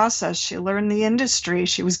learned the process. She learned the industry.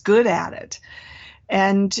 She was good at it.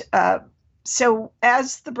 And so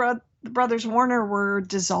as the brothers Warner were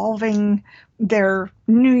dissolving their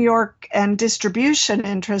New York and distribution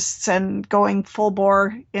interests and going full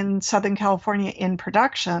bore in Southern California in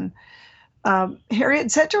production,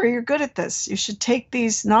 Harriet said to her, you're good at this. You should take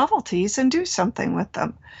these novelties and do something with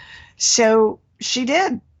them. So she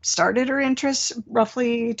did. Started her interest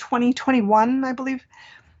roughly 2021, I believe,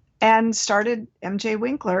 and started MJ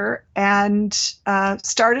Winkler and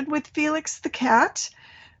started with Felix the Cat.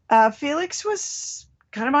 Felix was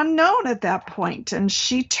kind of unknown at that point, and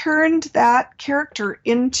she turned that character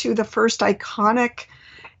into the first iconic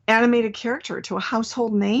animated character, to a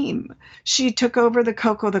household name. She took over the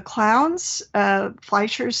Coco the Clowns,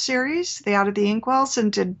 Fleischer's series, the Out of the Inkwells,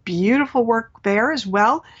 and did beautiful work there as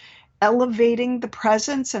well, elevating the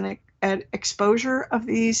presence and exposure of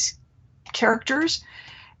these characters.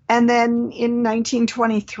 And then in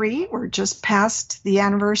 1923, we're just past the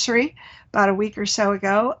anniversary, about a week or so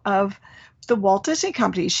ago of the Walt Disney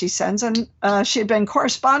Company she sends. And she had been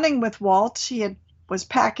corresponding with Walt. He was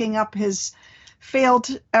packing up his failed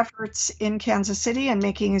efforts in Kansas City and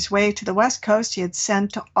making his way to the West Coast. He had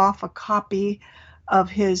sent off a copy of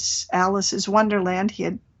his Alice's Wonderland he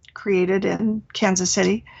had created in Kansas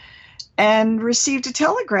City and received a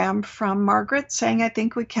telegram from Margaret saying, I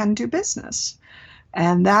think we can do business.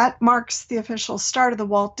 And that marks the official start of the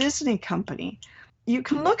Walt Disney Company. You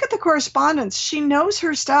can look at the correspondence. She knows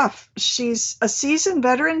her stuff. She's a seasoned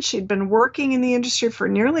veteran. She'd been working in the industry for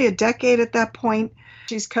nearly a decade at that point.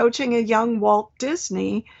 She's coaching a young Walt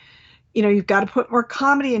Disney. You've got to put more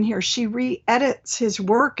comedy in here. She re-edits his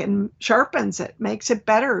work and sharpens it, makes it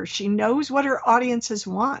better. She knows what her audiences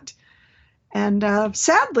want. And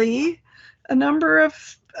sadly, a number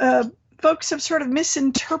of folks have sort of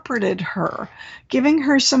misinterpreted her, giving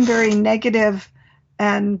her some very negative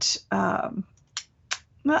and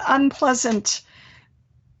unpleasant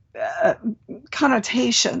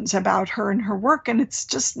connotations about her and her work, and it's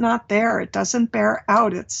just not there. It doesn't bear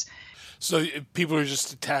out. So people are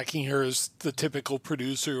just attacking her as the typical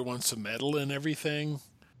producer who wants a medal and everything?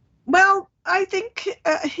 Well, I think,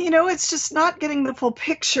 it's just not getting the full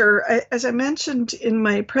picture. As I mentioned in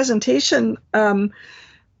my presentation,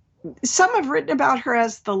 some have written about her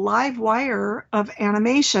as the live wire of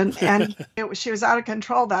animation, and she was out of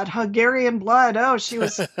control. That Hungarian blood. Oh, she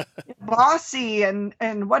was bossy,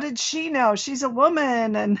 and what did she know? She's a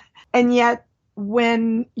woman, and yet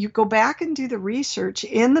when you go back and do the research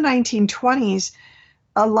in the 1920s,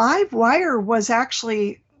 a live wire was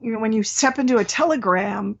actually, when you step into a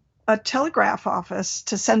telegraph office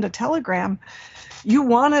to send a telegram, you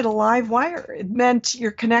wanted a live wire. It meant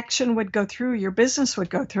your connection would go through, your business would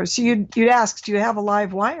go through. So you'd ask, do you have a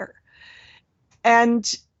live wire? And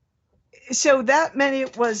so that meant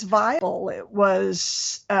it was viable. It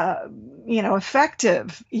was,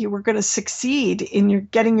 effective. You were going to succeed in your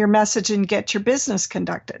getting your message and get your business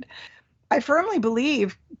conducted. I firmly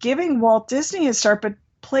believe giving Walt Disney a start, but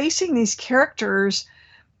placing these characters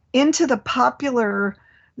into the popular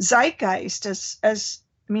zeitgeist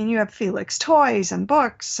you have Felix Toys and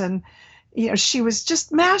books, and she was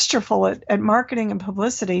just masterful at marketing and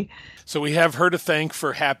publicity. So we have her to thank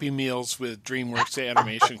for Happy Meals with DreamWorks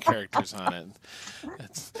animation characters on it.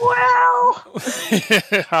 Well,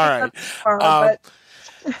 all right. All right.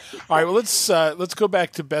 Well, let's go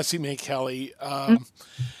back to Bessie Mae Kelley.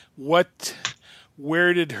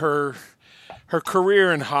 Where did her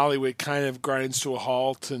career in Hollywood kind of grinds to a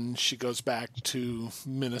halt, and she goes back to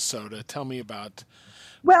Minnesota? Tell me about.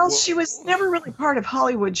 Well, she was never really part of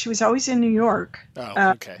Hollywood. She was always in New York.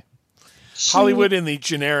 Oh, okay. Hollywood in the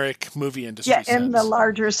generic movie industry sense. In the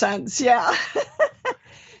larger sense, yeah.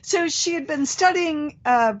 So she had been studying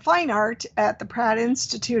fine art at the Pratt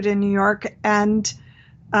Institute in New York, and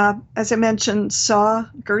as I mentioned, saw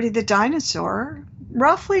Gertie the Dinosaur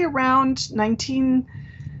roughly around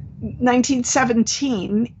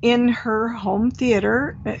 1917 in her home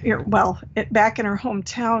theater, back in her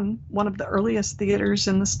hometown, one of the earliest theaters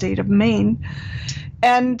in the state of Maine,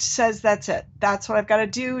 and says, that's it. That's what I've got to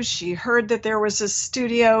do. She heard that there was a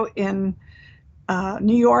studio in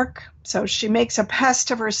New York, so she makes a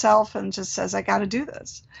pest of herself and just says, I got to do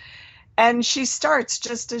this. And she starts,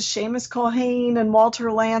 just as Seamus Culhane and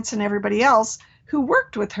Walter Lantz and everybody else who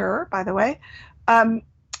worked with her, by the way,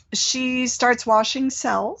 she starts washing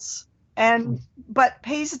cells, but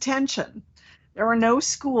pays attention. There were no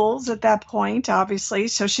schools at that point, obviously,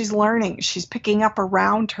 so she's learning. She's picking up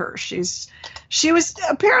around her. She was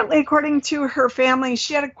apparently, according to her family,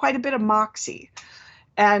 she had quite a bit of moxie,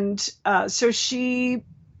 and so she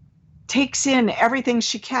takes in everything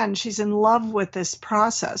she can. She's in love with this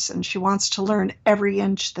process, and she wants to learn every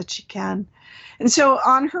inch that she can. And so,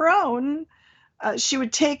 on her own, she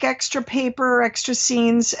would take extra paper, extra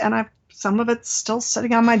scenes, and some of it's still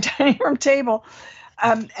sitting on my dining room table.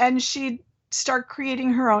 And she'd start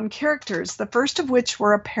creating her own characters, the first of which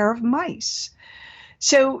were a pair of mice.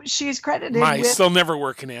 So she's credited mice, they'll never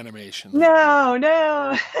work in animation.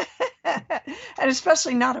 No. And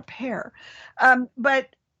especially not a pair.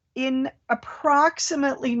 But in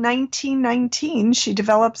approximately 1919, she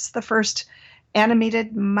develops the first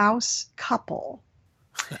animated mouse couple.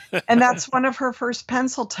 And that's one of her first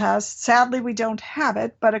pencil tests. Sadly, we don't have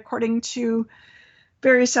it, but according to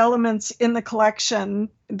various elements in the collection,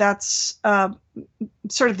 that's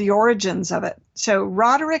sort of the origins of it. So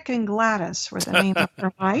Roderick and Gladys were the name of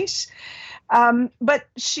her mice. But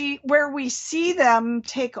where we see them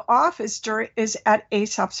take off is at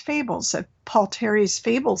Aesop's Fables, at Paul Terry's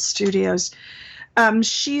Fable Studios.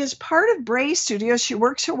 She is part of Bray Studios. She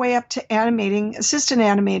works her way up to assistant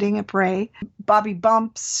animating at Bray. Bobby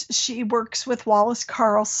Bumps, she works with Wallace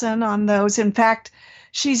Carlson on those. In fact,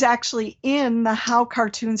 she's actually in the How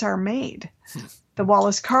Cartoons Are Made, the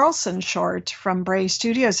Wallace Carlson short from Bray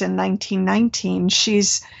Studios in 1919.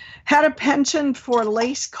 She's had a penchant for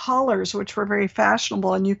lace collars, which were very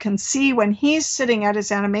fashionable. And you can see when he's sitting at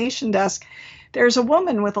his animation desk, there's a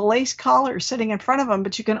woman with a lace collar sitting in front of him,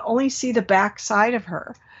 but you can only see the back side of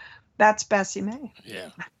her. That's Bessie May.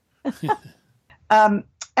 Yeah.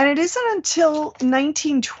 And it isn't until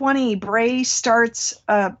 1920 Bray starts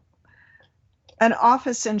an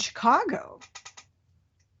office in Chicago.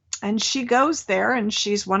 And she goes there, and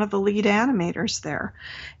she's one of the lead animators there.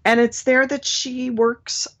 And it's there that she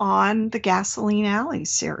works on the Gasoline Alley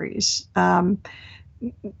series.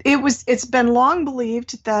 It's been long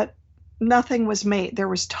believed that nothing was made. There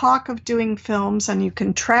was talk of doing films, and you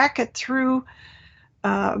can track it through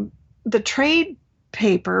the trade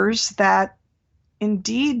papers that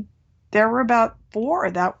indeed there were about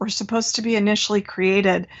 4 that were supposed to be initially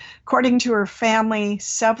created. According to her family,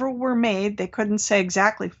 several were made. They couldn't say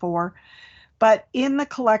exactly 4. But in the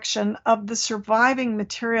collection of the surviving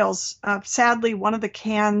materials, sadly, one of the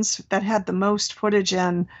cans that had the most footage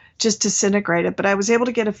in just disintegrated. But I was able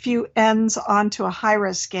to get a few ends onto a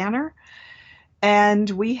high-res scanner, and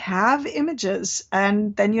we have images.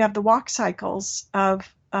 And then you have the walk cycles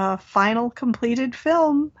of a final completed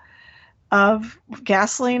film of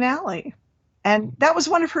Gasoline Alley. And that was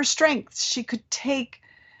one of her strengths. She could take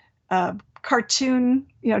cartoon,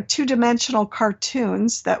 2-dimensional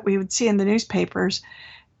cartoons that we would see in the newspapers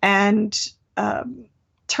and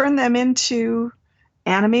turn them into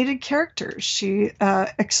animated characters. She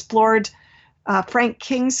explored Frank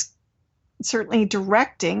King's certainly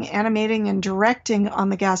animating and directing on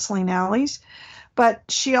the Gasoline Alleys. But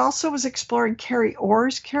she also was exploring Carrie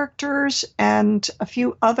Orr's characters and a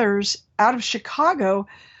few others out of Chicago,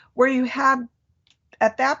 where you had,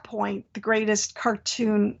 at that point, the greatest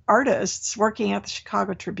cartoon artists working at the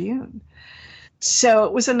Chicago Tribune. So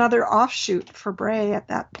it was another offshoot for Bray at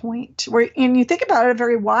that point. And you think about it, a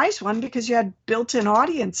very wise one, because you had built-in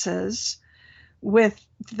audiences with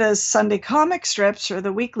the Sunday comic strips or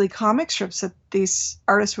the weekly comic strips that these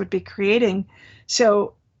artists would be creating.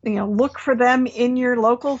 So, look for them in your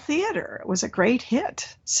local theater. It was a great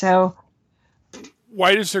hit. So,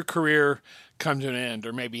 why does her career come to an end,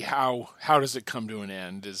 or maybe how does it come to an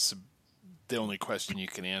end is the only question you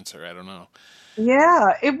can answer. I don't know.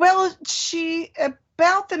 Yeah, she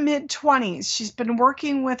about the mid-20s, she's been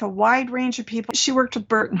working with a wide range of people. She worked with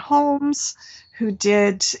Burton Holmes, who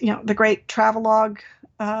did, the great travelogue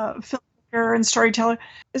filmmaker and storyteller.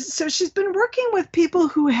 So she's been working with people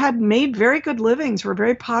who had made very good livings, were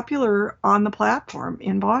very popular on the platform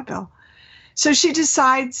in vaudeville. So she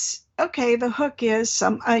decides, okay, the hook is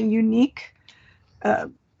a unique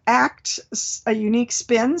act, a unique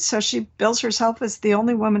spin. So she bills herself as the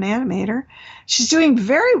only woman animator. She's doing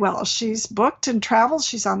very well. She's booked and travels.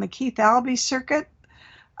 She's on the Keith Albee circuit.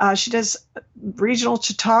 She does regional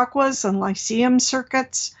Chautauquas and Lyceum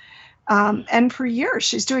circuits. And for years,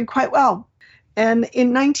 she's doing quite well. And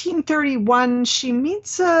in 1931, she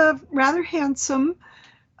meets a rather handsome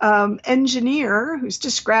engineer who's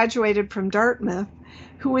just graduated from Dartmouth,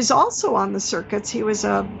 who was also on the circuits. He was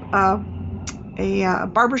a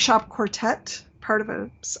barbershop quartet, part of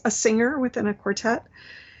a singer within a quartet.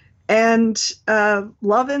 And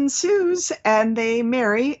love ensues, and they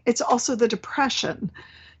marry. It's also the Depression.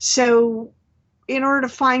 So in order to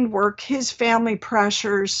find work, his family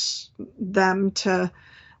pressures them to,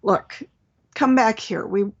 look, come back here.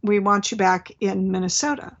 We want you back in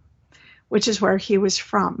Minnesota, which is where he was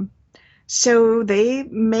from. So they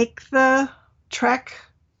make the trek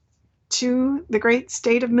to the great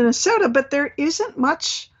state of Minnesota, but there isn't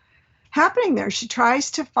much happening there. She tries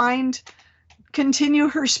to continue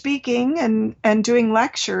her speaking and doing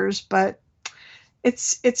lectures, but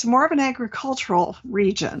it's more of an agricultural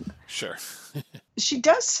region. Sure. She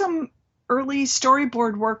does some early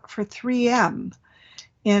storyboard work for 3M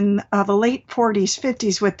in the late 40s,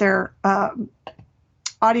 50s with their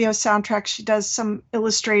audio soundtrack. She does some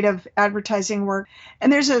illustrative advertising work.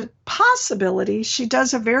 And there's a possibility she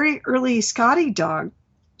does a very early Scotty Dog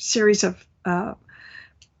series of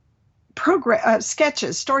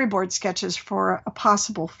storyboard sketches for a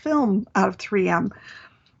possible film out of 3M.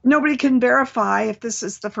 Nobody can verify if this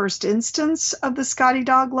is the first instance of the Scotty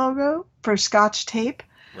Dog logo for Scotch tape.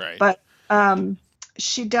 Right. But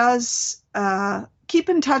she does keep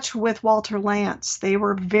in touch with Walter Lantz. They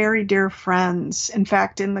were very dear friends. In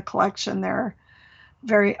fact, in the collection, there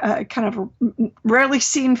very kind of rarely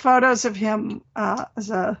seen photos of him as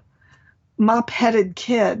a mop-headed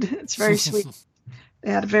kid. It's very sweet.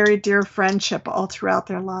 They had a very dear friendship all throughout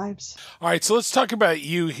their lives. All right, so let's talk about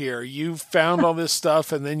you here. You found all this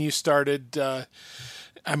stuff, and then you started,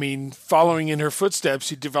 following in her footsteps.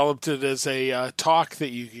 You developed it as a talk that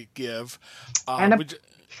you could give. And a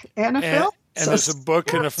film. And there's a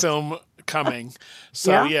book and a film coming.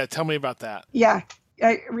 So, tell me about that. Yeah,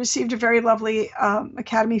 I received a very lovely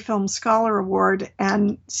Academy Film Scholar Award.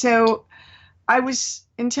 And so I was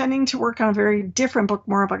intending to work on a very different book,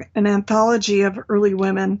 more of an anthology of early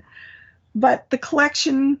women. But the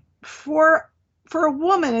collection, for a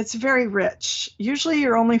woman, it's very rich. Usually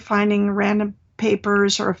you're only finding random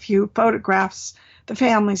papers or a few photographs the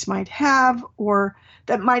families might have or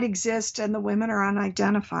that might exist, and the women are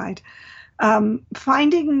unidentified.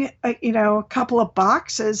 Finding a couple of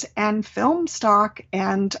boxes and film stock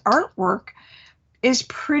and artwork is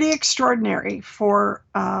pretty extraordinary for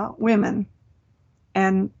women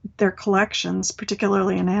and their collections,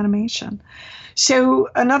 particularly in animation. So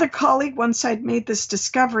another colleague, once I'd made this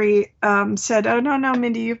discovery, said, "Oh, no,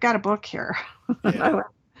 Mindy, you've got a book here." Yeah. I went,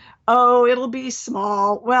 "Oh, it'll be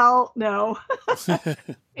small." Well, no.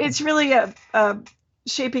 It's really a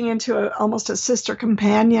shaping into almost a sister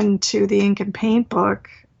companion to the Ink and Paint book.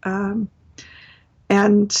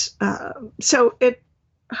 So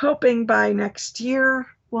hoping by next year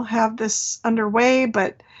we'll have this underway,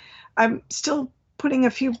 but I'm still putting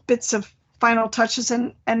a few bits of final touches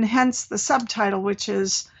and hence the subtitle, which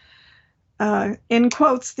is, in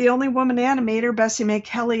quotes, "The Only Woman Animator, Bessie May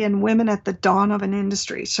Kelley, and Women at the Dawn of an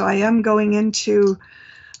Industry." So I am going into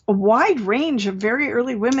a wide range of very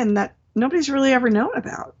early women that nobody's really ever known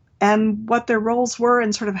about and what their roles were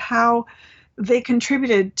and sort of how they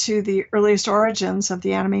contributed to the earliest origins of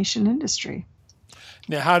the animation industry.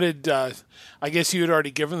 Now, how did, I guess you had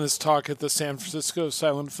already given this talk at the San Francisco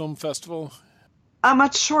Silent Film Festival? A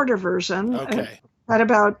much shorter version. Okay. I had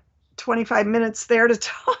about 25 minutes there to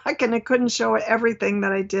talk, and I couldn't show everything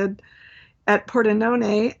that I did at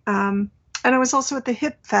Pordenone. And I was also at the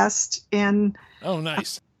Hip Fest in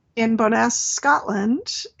Bo'ness,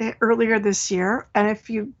 Scotland, earlier this year. And if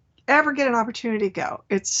you ever get an opportunity to go,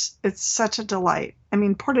 it's such a delight. I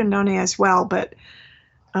mean, Pordenone as well, but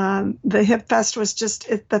the Hip Fest was just,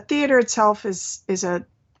 the theater itself is a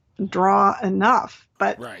draw enough.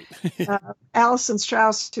 But right. Alison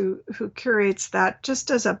Strauss, who curates that, just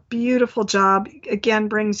does a beautiful job. Again,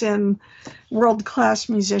 brings in world-class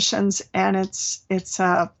musicians, and it's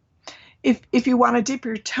if you want to dip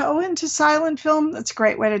your toe into silent film, that's a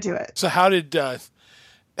great way to do it. So how'd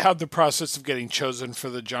the process of getting chosen for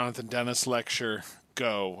the Jonathan Dennis lecture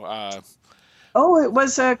go? It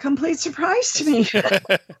was a complete surprise to me.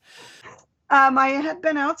 I had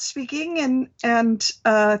been out speaking and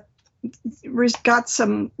got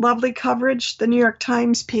some lovely coverage, the New York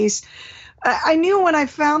Times piece. I knew when I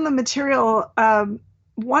found the material,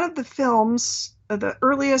 one of the films, the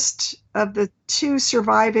earliest of the two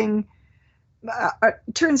surviving,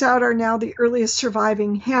 turns out are now the earliest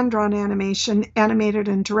surviving hand-drawn animation, animated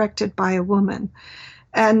and directed by a woman.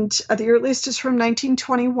 And the earliest is from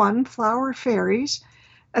 1921, Flower Fairies.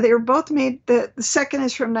 They were both made, the second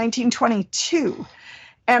is from 1922.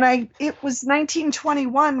 And it was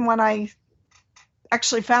 1921 when I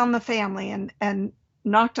actually found the family and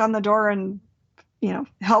knocked on the door and,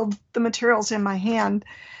 held the materials in my hand.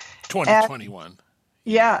 2021.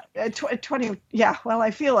 Yeah, 20. Yeah, well,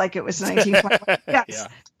 I feel like it was 1921. Yes, yeah.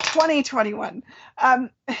 2021.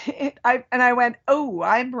 I went,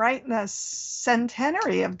 I'm right in the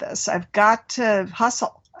centenary of this. I've got to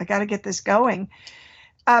hustle. I got to get this going.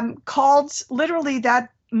 Called literally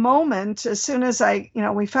that moment as soon as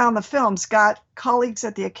we found the films, got colleagues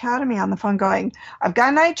at the Academy on the phone going, "I've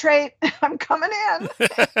got nitrate. I'm coming in."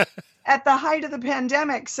 At the height of the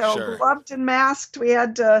pandemic. So sure. Gloved and masked, we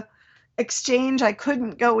had to exchange. I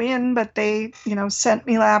couldn't go in, but they, sent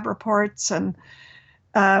me lab reports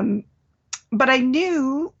but I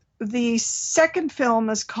knew the second film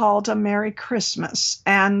is called A Merry Christmas.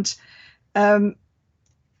 And it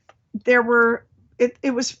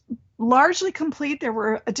was largely complete. There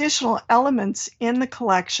were additional elements in the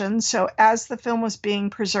collection. So as the film was being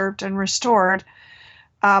preserved and restored,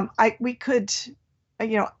 we could,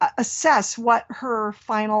 assess what her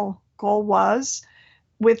final goal was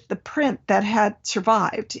with the print that had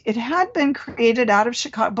survived. It had been created out of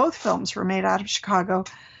Chicago. Both films were made out of Chicago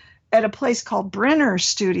at a place called Brenner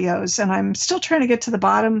Studios. And I'm still trying to get to the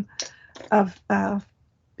bottom of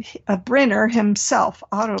Brenner himself,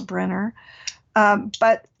 Otto Brenner.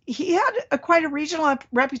 But he had quite a regional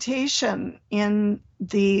reputation in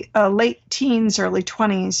the late teens, early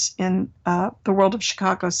 20s in the world of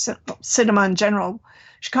Chicago cinema in general.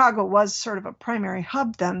 Chicago was sort of a primary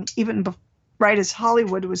hub then, even right as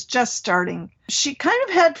Hollywood was just starting. She kind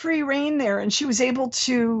of had free reign there, and she was able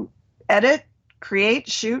to edit, create,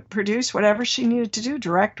 shoot, produce whatever she needed to do,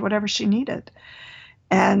 direct whatever she needed.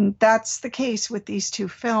 And that's the case with these two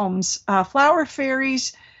films. Flower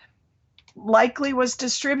Fairies likely was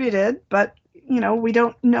distributed, but we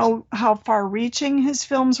don't know how far-reaching his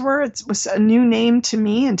films were. It was a new name to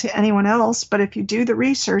me and to anyone else, but if you do the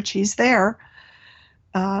research, he's there.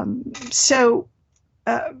 So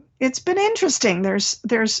it's been interesting. It's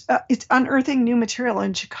unearthing new material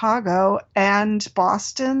in Chicago and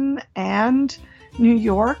Boston and New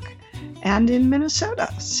York and in Minnesota.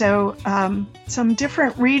 So some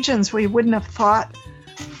different regions we wouldn't have thought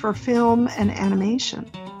for film and animation.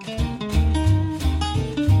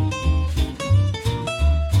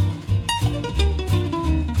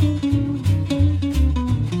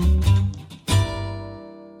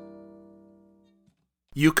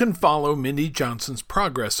 You can follow Mindy Johnson's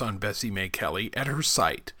progress on Bessie May Kelley at her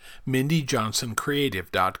site,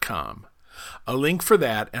 mindyjohnsoncreative.com. A link for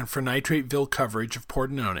that and for NitrateVille coverage of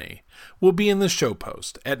Pordenone will be in the show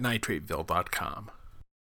post at NitrateVille.com.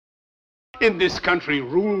 In this country,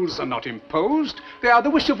 rules are not imposed. They are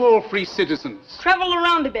the wish of all free citizens. Travel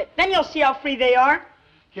around a bit, then you'll see how free they are.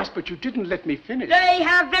 Yes, but you didn't let me finish. They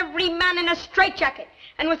have every man in a straitjacket,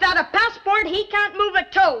 and without a passport, he can't move a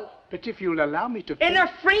toe. But if you'll allow me to... In a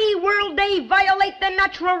free world, they violate the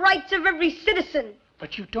natural rights of every citizen.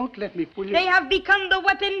 But you don't let me fully... They have become the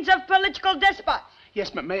weapons of political despots.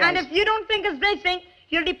 Yes, but may And if you don't think as they think,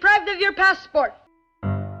 you're deprived of your passport.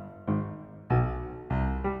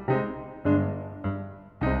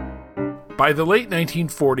 By the late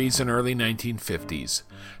 1940s and early 1950s,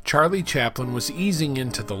 Charlie Chaplin was easing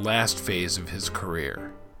into the last phase of his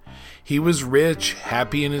career. He was rich,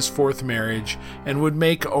 happy in his fourth marriage, and would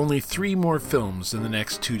make only 3 more films in the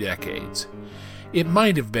next 2 decades. It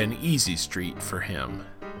might have been easy street for him.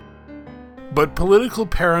 But political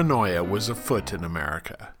paranoia was afoot in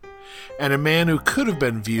America, and a man who could have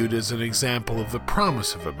been viewed as an example of the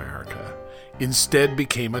promise of America instead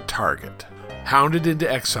became a target, hounded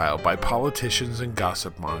into exile by politicians and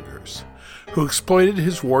gossip mongers, who exploited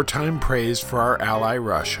his wartime praise for our ally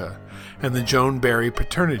Russia and the Joan Barry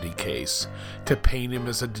paternity case to paint him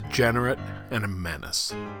as a degenerate and a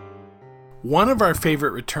menace. One of our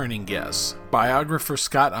favorite returning guests, biographer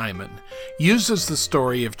Scott Eyman, uses the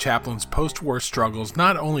story of Chaplin's post-war struggles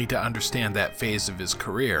not only to understand that phase of his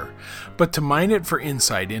career, but to mine it for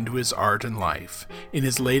insight into his art and life in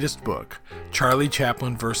his latest book, Charlie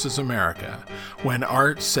Chaplin vs. America, When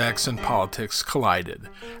Art, Sex, and Politics Collided,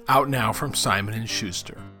 out now from Simon &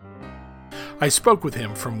 Schuster. I spoke with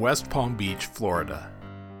him from West Palm Beach, Florida.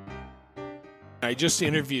 I just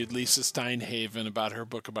interviewed Lisa Steinhaven about her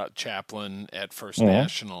book about Chaplin at First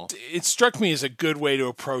National. It struck me as a good way to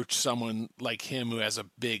approach someone like him who has a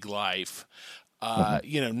big life.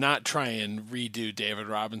 Not try and redo David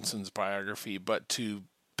Robinson's biography, but to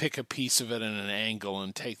pick a piece of it in an angle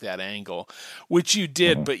and take that angle, which you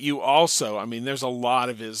did, but you also, there's a lot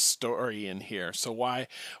of his story in here. So why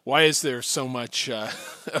is there so much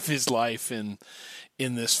of his life in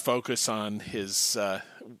this focus on his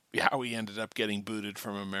how he ended up getting booted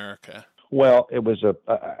from America? Well, it was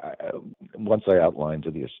once I outlined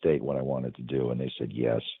to the estate what I wanted to do, and they said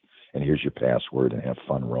yes, and here's your password, and have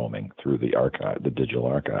fun roaming through the digital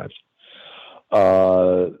archives.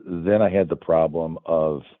 Then I had the problem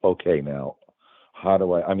of, okay, now, how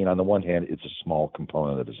do on the one hand, it's a small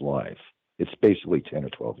component of his life. It's basically 10 or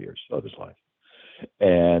 12 years of his life.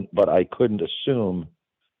 But I couldn't assume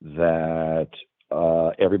that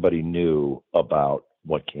everybody knew about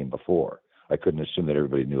what came before. I couldn't assume that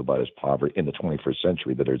everybody knew about his poverty in the 21st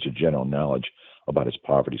century, that there's a general knowledge about his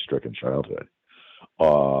poverty-stricken childhood.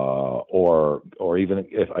 Or even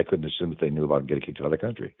if I couldn't assume that they knew about him getting kicked out of the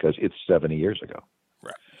country, because it's 70 years ago.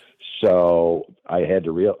 Right. So I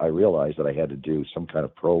realized that I had to do some kind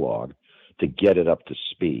of prologue to get it up to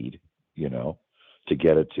speed, to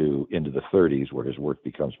get it into the 30s, where his work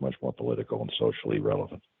becomes much more political and socially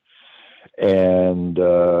relevant. And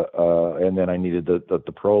then I needed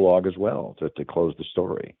the prologue as well to close the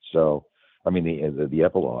story. So, the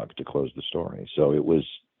epilogue to close the story. So it was.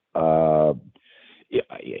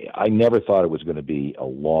 I never thought it was going to be a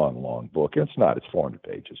long, long book. It's not. It's 400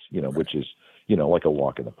 pages, right. Which is, like a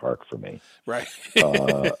walk in the park for me. Right.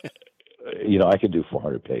 I could do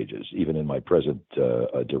 400 pages, even in my present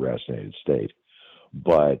deracinated state.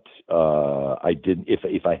 But I didn't.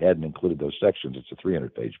 If I hadn't included those sections, it's a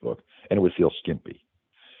 300-page book, and it would feel skimpy.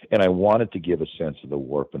 And I wanted to give a sense of the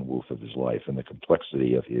warp and woof of his life and the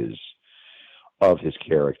complexity of his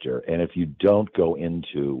character. And if you don't go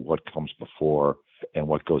into what comes before and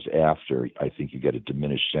what goes after, I think you get a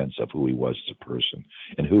diminished sense of who he was as a person.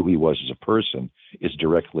 And who he was as a person is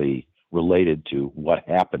directly related to what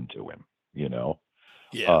happened to him. You know,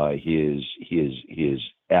 his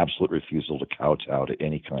absolute refusal to kowtow to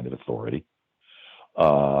any kind of authority,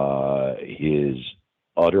 his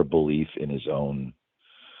utter belief in his own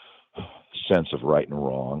sense of right and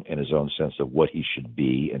wrong, and his own sense of what he should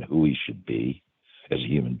be and who he should be as a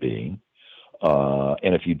human being.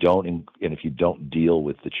 And if you don't deal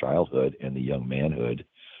with the childhood and the young manhood,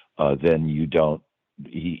 then you don't.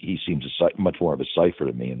 He seems much more of a cipher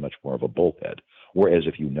to me and much more of a bullhead. Whereas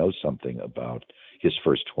if you know something about his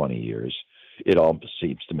first 20 years, it all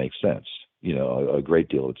seems to make sense. You know, a great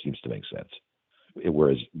deal of it seems to make sense.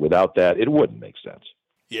 Whereas without that, it wouldn't make sense.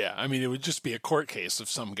 Yeah, I mean, it would just be a court case of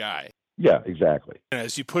some guy. Yeah, exactly.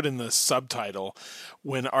 As you put in the subtitle,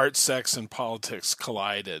 when art, sex, and politics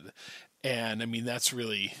collided. And I mean, that's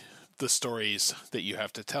really the stories that you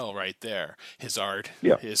have to tell right there. His art,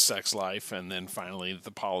 his sex life, and then finally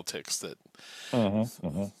the politics that...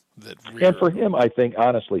 And for him, I think,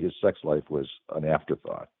 honestly, his sex life was an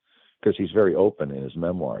afterthought, because he's very open in his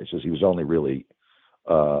memoir. He says he was only really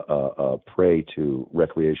a prey to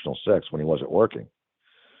recreational sex when he wasn't working.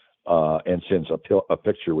 And since a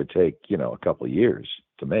picture would take, a couple of years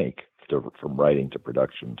to make, from writing to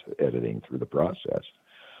production to editing through the process,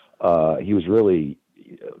 he was really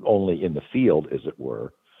only in the field, as it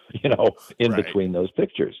were, in between those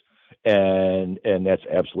pictures. And that's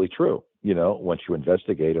absolutely true. Once you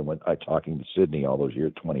investigate, and when I talking to Sydney all those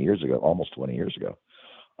years, almost 20 years ago,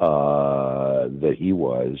 that he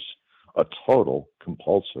was a total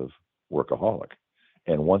compulsive workaholic.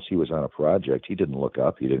 And once he was on a project, he didn't look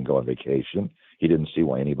up. He didn't go on vacation. He didn't see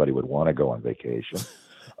why anybody would want to go on vacation.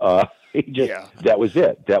 That was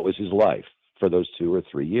it. That was his life for those 2 or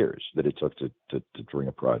 3 years that it took to bring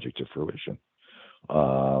a project to fruition.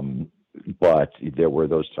 But there were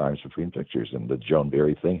those times between pictures, and the Joan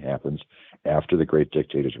Barry thing happens after The Great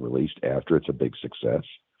Dictator is released, after it's a big success.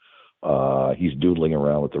 He's doodling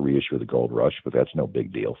around with the reissue of The Gold Rush, but that's no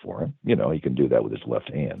big deal for him. He can do that with his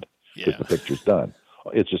left hand because the picture's done.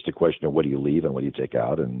 It's just a question of what do you leave and what do you take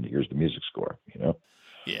out, and here's the music score,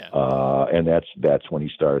 and that's when he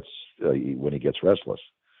starts, when he gets restless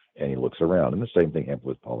and he looks around. And the same thing happened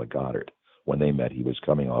with Paula Goddard. When they met, he was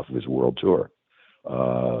coming off of his world tour,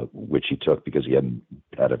 which he took because he hadn't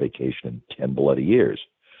had a vacation in 10 bloody years.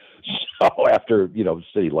 So after,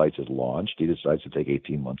 City Lights is launched, he decides to take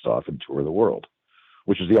 18 months off and tour the world,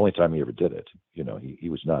 which was the only time he ever did it. He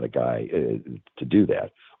was not a guy to do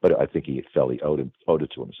that, but I think he felt he owed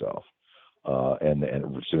it to himself. And as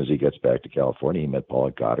soon as he gets back to California, he met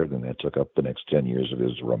Paula Goddard, and that took up the next 10 years of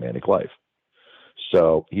his romantic life.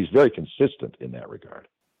 So he's very consistent in that regard.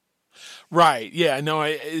 Right. Yeah. No,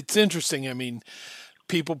 it's interesting. I mean,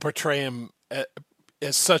 people portray him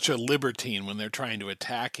as such a libertine when they're trying to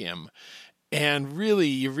attack him. And really,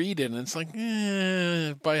 you read it, and it's like,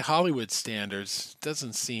 by Hollywood standards, it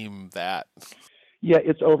doesn't seem that. Yeah,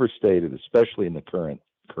 it's overstated, especially in the current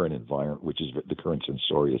environment, which is the current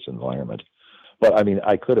censorious environment. But I mean,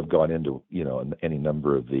 I could have gone into any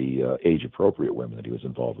number of the age-appropriate women that he was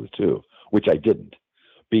involved with too, which I didn't,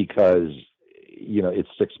 because it's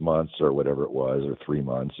 6 months or whatever it was, or 3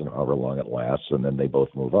 months, and however long it lasts, and then they both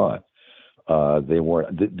move on. They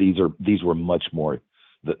weren't. These were much more.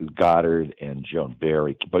 Goddard and Joan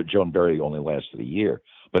Barry, but Joan Barry only lasted a year,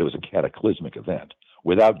 but it was a cataclysmic event.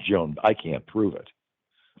 Without Joan, I can't prove it.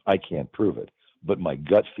 But my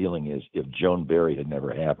gut feeling is if Joan Barry had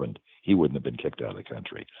never happened, he wouldn't have been kicked out of the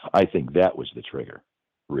country. I think that was the trigger,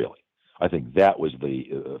 really. I think that was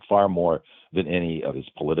the far more than any of his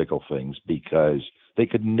political things, because they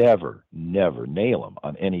could never nail him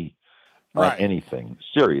on anything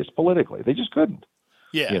serious politically. They just couldn't.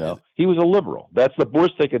 Yeah. He was a liberal. That's the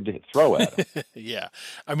worst they could throw at him. Yeah.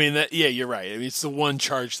 I mean, you're right. I mean, it's the one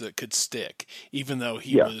charge that could stick, even though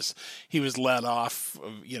he was let off,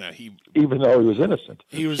 even though he was innocent.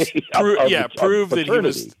 He was, proved that he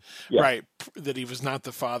was, that he was not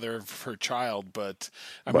the father of her child. But,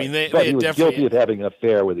 I mean, they he was definitely guilty of having an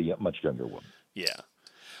affair with a much younger woman. Yeah.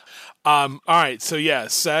 All right. So,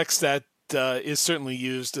 sex, that is certainly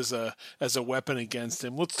used as a weapon against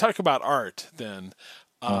him. Let's talk about art then,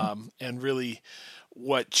 and really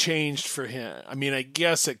what changed for him. I mean, I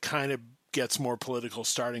guess it kind of gets more political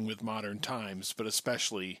starting with Modern Times, but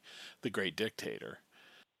especially The Great Dictator.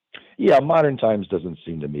 Yeah, modern times doesn't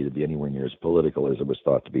seem to me to be anywhere near as political as it was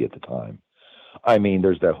thought to be at the time. I mean,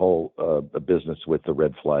 there's that whole business with the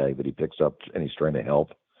red flag that he picks up and he's trying to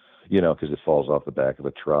help, because it falls off the back of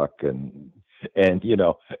a truck and and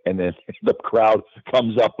then the crowd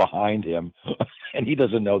comes up behind him and he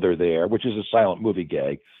doesn't know they're there, which is a silent movie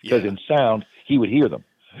gag because in sound he would hear them,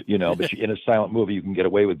 but in a silent movie you can get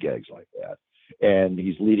away with gags like that. And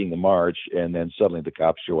he's leading the march, and then suddenly the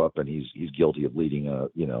cops show up, and he's guilty of leading a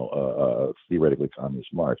theoretically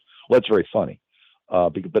communist march. Well, that's very funny,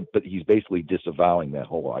 but he's basically disavowing that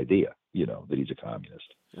whole idea, that he's a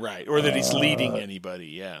communist, right? Or that he's leading anybody,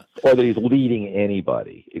 yeah. Or that he's leading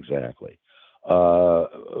anybody, exactly.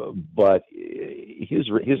 But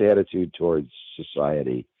his attitude towards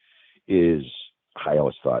society is, I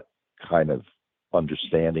always thought, kind of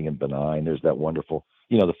understanding and benign. There's that wonderful.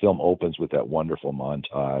 The film opens with that wonderful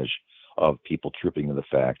montage of people trooping to the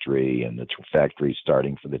factory and the factory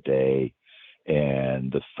starting for the day,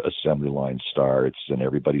 and the assembly line starts and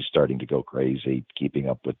everybody's starting to go crazy, keeping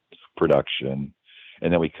up with production.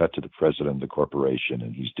 And then we cut to the president of the corporation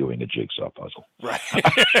and he's doing a jigsaw puzzle. Right.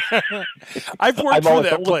 I've worked for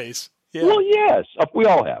that place. Yeah. Well, yes, we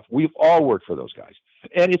all have. We've all worked for those guys.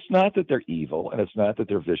 And it's not that they're evil and it's not that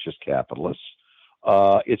they're vicious capitalists.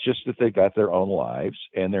 It's just that they've got their own lives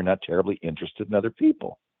and they're not terribly interested in other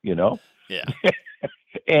people, Yeah.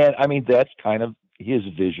 And I mean, that's kind of his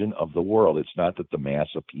vision of the world. It's not that the mass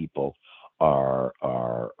of people are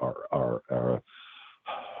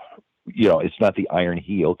it's not the iron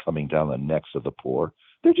heel coming down the necks of the poor.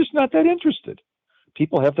 They're just not that interested.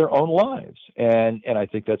 People have their own lives. And I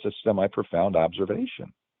think that's a semi-profound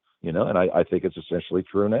observation, and I think it's essentially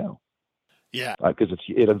true now. Yeah. Because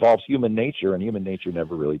it involves human nature, and human nature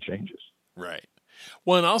never really changes. Right.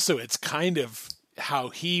 Well, and also it's kind of how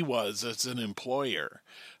he was as an employer.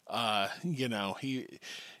 He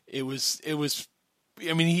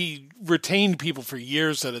retained people for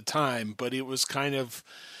years at a time, but it was kind of,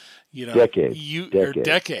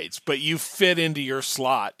 decades, but you fit into your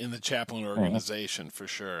slot in the Chaplin organization for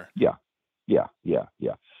sure. Yeah.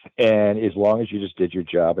 And as long as you just did your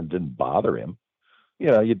job and didn't bother him,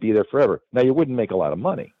 you'd be there forever. Now you wouldn't make a lot of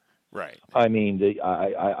money. Right. I mean,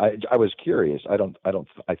 I was curious. I don't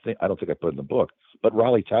think I put it in the book, but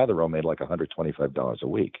Raleigh Tythero made like $125 a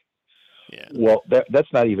week. Yeah. Well,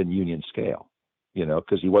 that's not even union scale,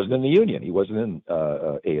 because he wasn't in the union. He wasn't in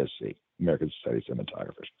ASC, American Society of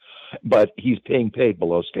Cinematographers, but he's paid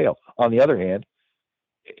below scale. On the other hand,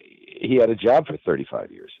 he had a job for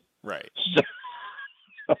 35 years. Right. So,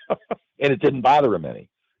 and it didn't bother him any,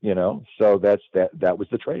 So that was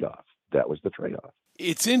the trade-off.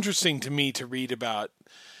 It's interesting to me to read about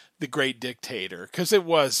The Great Dictator because it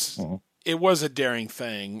was a daring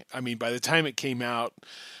thing. I mean, by the time it came out,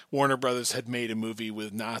 Warner Brothers had made a movie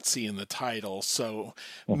with Nazi in the title, so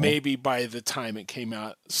maybe by the time it came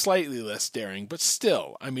out, slightly less daring, but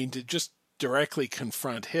still, I mean, to just directly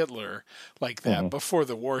confront Hitler like that before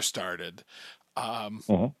the war started.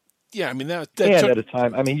 Yeah, I mean, that and at a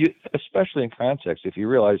time, I mean, especially in context, if you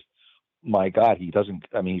realize, my God, he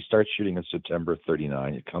starts shooting in September of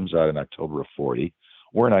 39. It comes out in October of 40.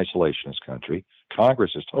 We're an isolationist country.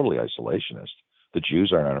 Congress is totally isolationist. The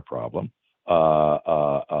Jews aren't a problem.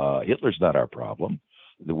 Hitler's not our problem.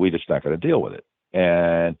 We're just not going to deal with it.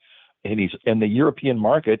 And the European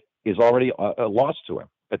market is already lost to him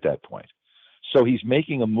at that point. So he's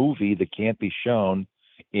making a movie that can't be shown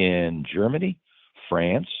in Germany,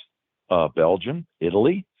 France, Belgium,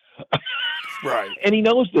 Italy. Right. And he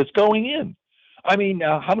knows this going in. I mean,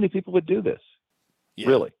 how many people would do this? Yeah.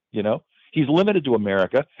 Really? He's limited to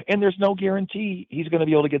America, and there's no guarantee he's going to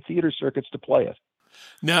be able to get theater circuits to play it.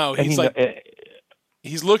 No, he's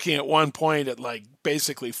looking at one point at like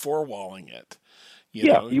basically four-walling it.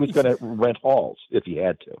 He was going to rent halls if he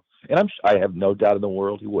had to, and I have no doubt in the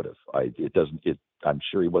world he would have. I'm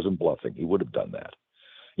sure he wasn't bluffing. He would have done that.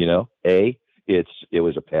 It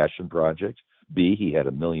was a passion project. B, he had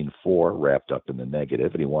 $1.4 million wrapped up in the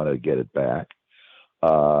negative, and he wanted to get it back.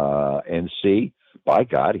 And C, by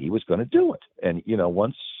God, he was going to do it. And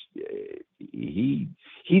once he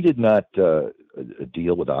did not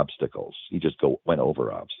deal with obstacles, he just went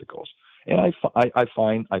over obstacles. And I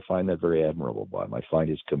find that very admirable by him. I find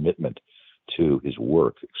his commitment to his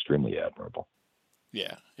work extremely admirable.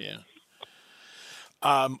 Yeah.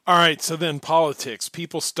 All right, so then politics.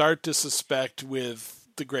 People start to suspect with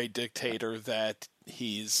The Great Dictator that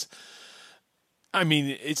it's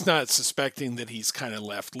not suspecting that he's kind of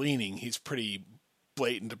left-leaning. He's pretty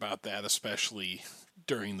blatant about that, especially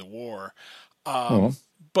during the war.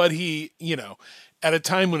 But he, at a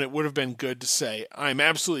time when it would have been good to say, I'm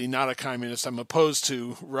absolutely not a communist, I'm opposed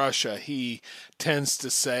to Russia, he tends to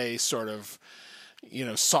say sort of,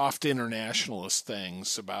 soft internationalist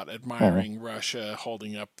things about admiring Russia,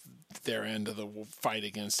 holding up their end of the fight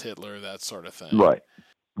against Hitler, that sort of thing. Right.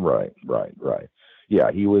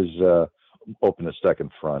 Yeah, he was open to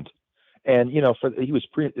second front. And,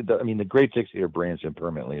 the great dictator brands him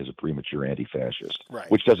permanently as a premature anti-fascist,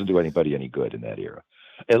 which doesn't do anybody any good in that era,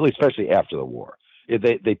 especially after the war.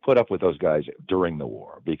 They put up with those guys during the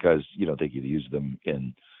war because, they could use them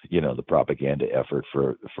in, the propaganda effort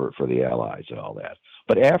for the Allies and all that.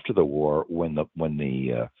 But after the war, when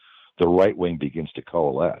the right wing begins to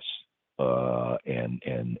coalesce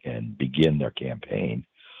and begin their campaign,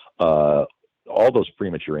 all those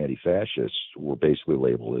premature anti-fascists were basically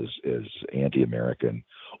labeled as anti-American,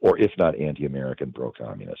 or if not anti-American,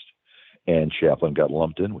 pro-communist. And Chaplin got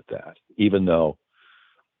lumped in with that, even though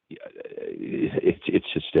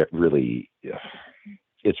it's just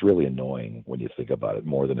really annoying when you think about it.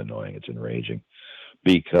 More than annoying, it's enraging,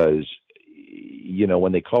 because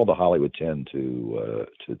when they called the Hollywood 10 to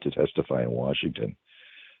testify in Washington,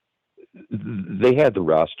 they had the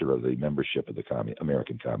roster of the membership of the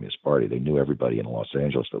American Communist Party. They knew everybody in Los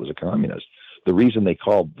Angeles that was a communist. The reason they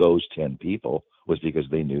called those 10 people was because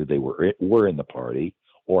they knew they were in the party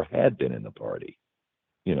or had been in the party.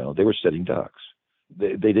 They were sitting ducks.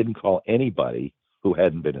 They didn't call anybody who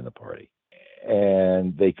hadn't been in the party.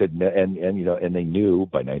 And they could, and they knew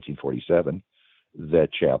by 1947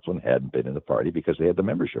 that Chaplin hadn't been in the party because they had the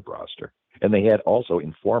membership roster, and they had also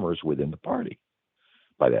informers within the party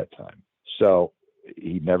by that time. So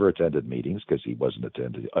he never attended meetings because he wasn't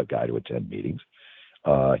a guy to attend meetings.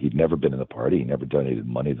 He'd never been in the party. He never donated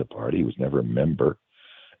money to the party. He was never a member.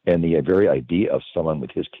 And the very idea of someone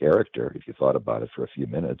with his character, if you thought about it for a few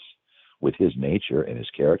minutes, with his nature and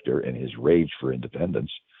his character and his rage for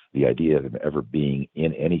independence, the idea of him ever being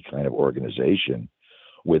in any kind of organization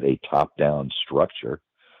with a top-down structure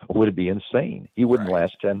would be insane. He wouldn't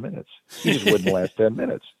last 10 minutes. He just wouldn't last 10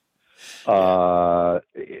 minutes. So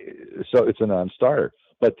it's a non-starter.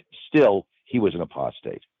 But still, he was an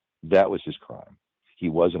apostate. That was his crime. He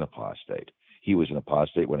was an apostate. He was an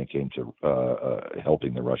apostate when it came to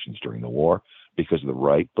helping the Russians during the war, because the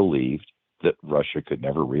right believed that Russia could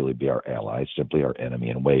never really be our ally, simply our enemy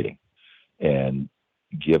in waiting. And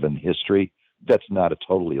given history, that's not a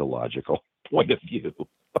totally illogical point of view.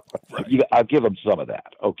 I'll give them some of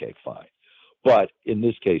that. Okay, fine. But in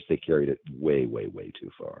this case, they carried it way, way, way too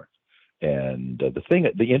far. And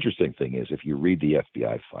the interesting thing is, if you read the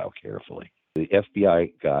FBI file carefully, the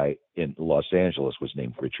FBI guy in Los Angeles was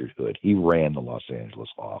named Richard Hood. He ran the Los Angeles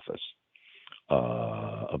office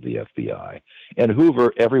of the FBI. And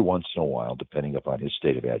Hoover, every once in a while, depending upon his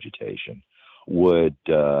state of agitation, would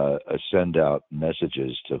send out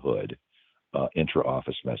messages to Hood,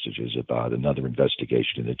 intra-office messages about another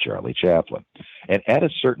investigation into Charlie Chaplin. And at a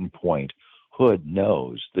certain point, Hood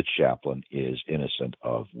knows that Chaplin is innocent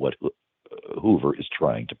of what Hoover is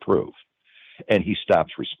trying to prove. And he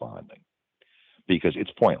stops responding because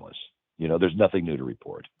it's pointless. There's nothing new to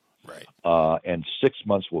report. Right. And 6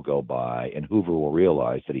 months will go by, and Hoover will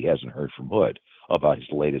realize that he hasn't heard from Hood about his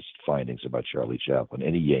latest findings about Charlie Chaplin,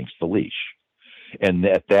 and he yanks the leash. And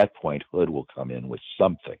at that point, Hood will come in with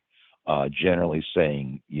something, generally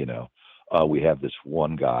saying, we have this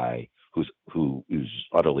one guy who's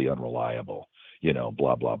utterly unreliable,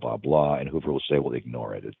 blah, blah, blah, blah. And Hoover will say, well,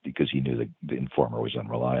 ignore it, because he knew the informer was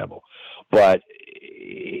unreliable. But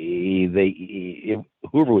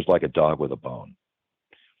Hoover was like a dog with a bone,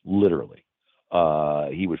 literally.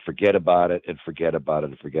 He would forget about it and forget about it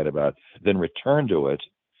and forget about it, then return to it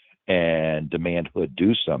and demand Hood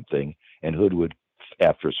do something. And Hood would,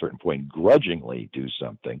 after a certain point, grudgingly do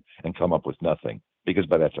something and come up with nothing, because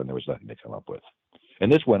by that time there was nothing to come up with.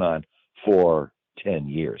 And this went on for 10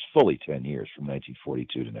 years, fully 10 years, from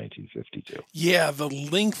 1942 to 1952. Yeah, the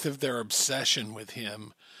length of their obsession with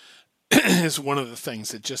him is one of the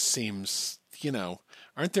things that just seems,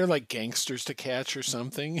 aren't there like gangsters to catch or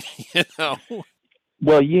something?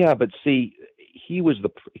 Well, yeah, but see, he was the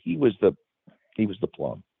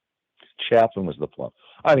plum. Chaplin was the plum.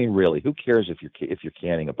 I mean, really, who cares if you're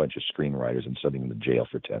canning a bunch of screenwriters and sending them to jail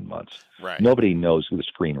for 10 months? Right. Nobody knows who the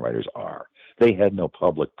screenwriters are. They had no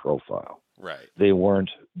public profile. Right. They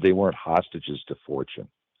weren't hostages to fortune.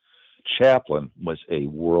 Chaplin was a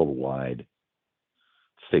worldwide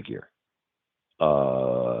figure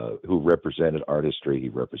who represented artistry. He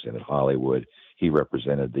represented Hollywood. He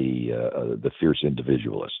represented the fierce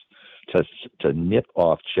individualist. To nip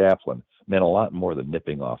off Chaplin meant a lot more than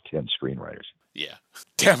nipping off 10 screenwriters. Yeah.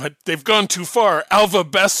 Damn it. They've gone too far. Alva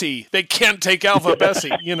Bessie. They can't take Alva Bessie,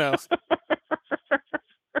 you know.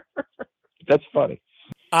 That's funny.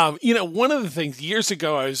 One of the things, years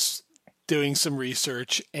ago, I was doing some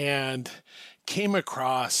research and came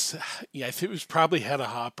across, I think it was probably Hedda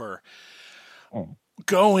Hopper,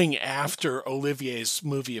 going after Olivier's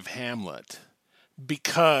movie of Hamlet.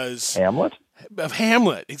 Because... Hamlet? Of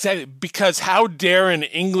Hamlet, exactly. Because how dare an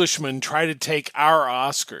Englishman try to take our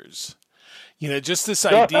Oscars? Just this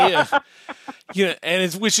idea,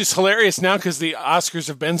 and which is hilarious now because the Oscars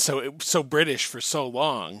have been so British for so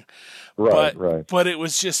long. Right. But it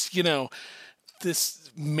was just,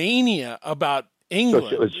 this mania about England.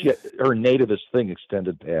 So it was her nativist thing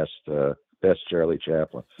extended past Charlie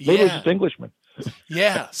Chaplin. Maybe it was just Englishmen.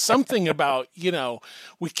 Yeah, something about,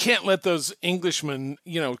 we can't let those Englishmen,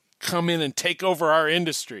 come in and take over our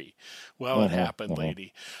industry. Well, it happened,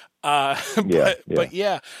 lady. But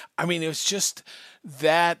yeah, I mean, it was just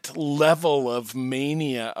that level of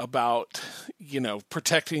mania about,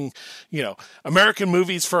 protecting, American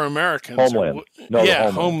movies for Americans. Homeland.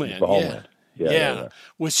 Homeland. Yeah.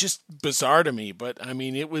 Was just bizarre to me, but I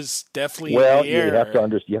mean, it was definitely you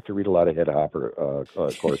have to read a lot of Hedda Hopper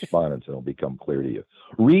correspondence, and it'll become clear to you.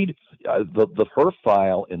 Read her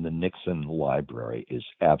file in the Nixon library is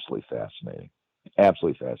absolutely fascinating,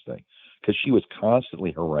 because she was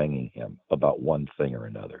constantly haranguing him about one thing or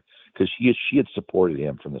another, because she had supported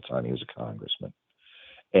him from the time he was a congressman,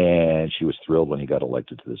 and she was thrilled when he got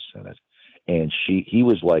elected to the Senate, and he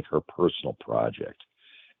was like her personal project,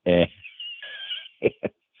 and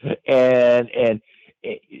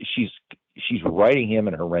she's writing him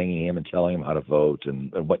and haranguing him and telling him how to vote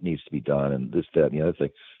and what needs to be done and this, that, and the other thing.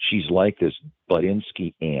 She's like this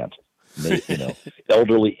Budinsky aunt,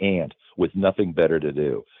 elderly aunt with nothing better to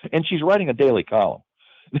do. And she's writing a daily column.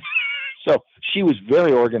 So she was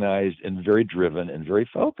very organized and very driven and very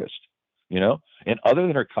focused, And other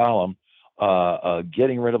than her column,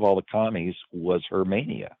 getting rid of all the commies was her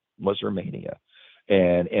mania.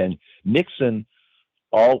 And Nixon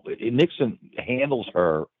handles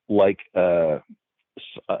her like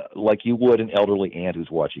you would an elderly aunt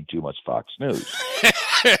who's watching too much Fox News.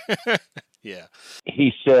 Yeah.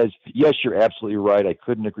 He says, "Yes, you're absolutely right. I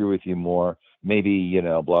couldn't agree with you more. Maybe,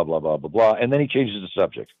 blah, blah, blah, blah, blah." And then he changes the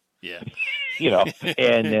subject. Yeah.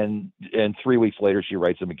 And 3 weeks later, she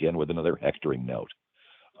writes him again with another hectoring note.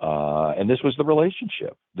 And this was the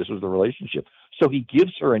relationship. So he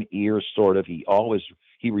gives her an ear, sort of. He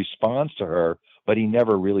responds to her, but he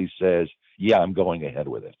never really says, "Yeah, I'm going ahead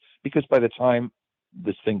with it." Because by the time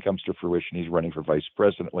this thing comes to fruition, he's running for vice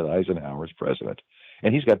president with Eisenhower as president.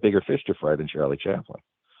 And he's got bigger fish to fry than Charlie Chaplin,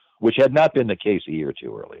 which had not been the case a year or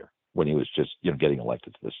two earlier when he was just, getting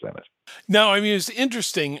elected to the Senate. No, I mean, it was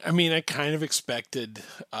interesting. I mean, I kind of expected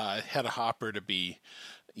Hedda Hopper to be,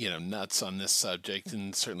 nuts on this subject,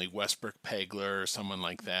 and certainly Westbrook Pegler or someone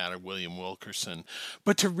like that, or William Wilkerson.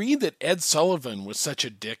 But to read that Ed Sullivan was such a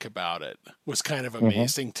dick about it was kind of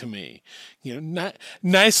amazing to me.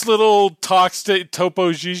 Nice little talks to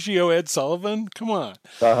Topo Gigio Ed Sullivan. Come on.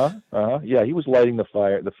 Yeah, he was lighting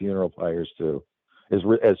the funeral pyres too, as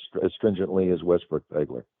stringently as Westbrook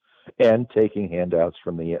Pegler, and taking handouts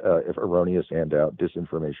from the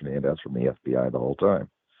disinformation handouts from the FBI the whole time.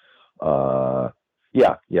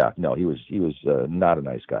 No, he was not a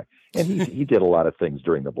nice guy, and he did a lot of things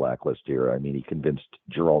during the Blacklist era. I mean, he convinced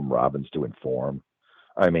Jerome Robbins to inform.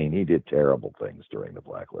 I mean, he did terrible things during the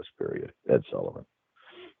Blacklist period, Ed Sullivan.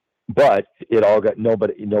 But it all got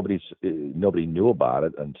nobody knew about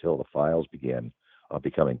it until the files began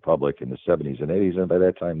becoming public in the 70s and 80s, and by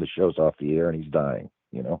that time the show's off the air and he's dying.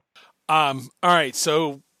 All right,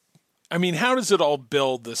 so I mean, how does it all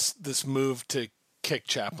build this move to kick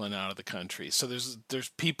Chaplin out of the country? So there's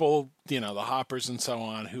people, the Hoppers and so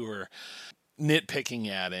on, who are nitpicking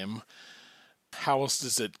at him. How else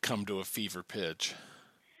does it come to a fever pitch?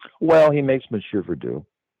 Well, he makes Monsieur Verdoux,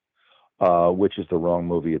 which is the wrong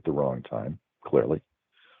movie at the wrong time, clearly.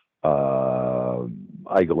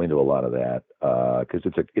 I go into a lot of that because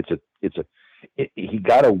he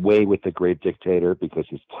got away with The Great Dictator because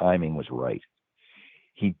his timing was right.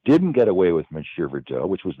 He didn't get away with Monsieur Verdoux,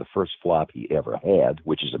 which was the first flop he ever had,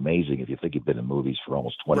 which is amazing if you think he'd been in movies for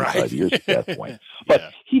almost 25 years at that point.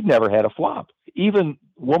 But he'd never had a flop. Even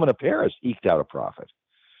Woman of Paris eked out a profit.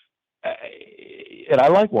 And I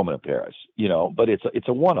like Woman of Paris, but it's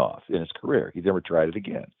a one-off in his career. He's never tried it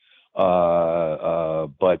again.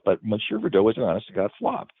 But Monsieur Verdoux was an honest-to-God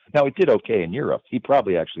flop. Now, it did okay in Europe. He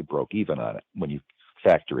probably actually broke even on it when you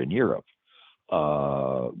factor in Europe.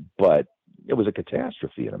 But it was a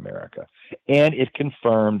catastrophe in America. And it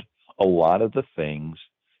confirmed a lot of the things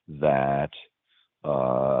that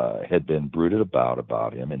had been brooded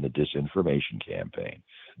about him in the disinformation campaign.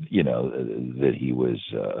 That he was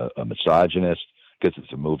a misogynist, because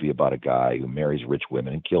it's a movie about a guy who marries rich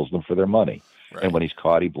women and kills them for their money. Right. And when he's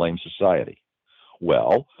caught, he blames society.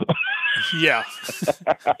 Well, yeah.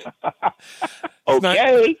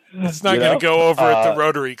 Okay. It's not going to go over at the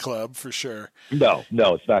Rotary Club for sure. No,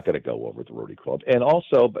 it's not going to go over at the Rotary Club. And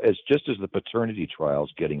also, as the paternity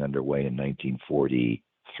trials getting underway in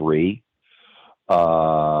 1943,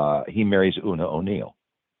 he marries Una O'Neill,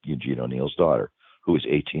 Eugene O'Neill's daughter, who is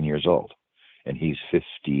 18 years old, and he's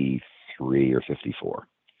 53 or 54.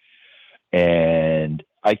 And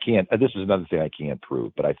I can't. This is another thing I can't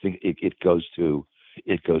prove, but I think it goes to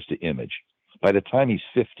image. By the time he's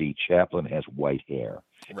 50, Chaplin has white hair,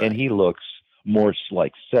 right. And he looks more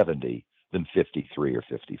like 70 than 53 or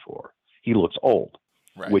 54. He looks old,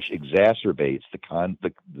 right. Which exacerbates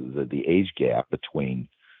the age gap between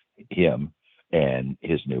him and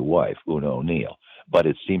his new wife, Una O'Neill. But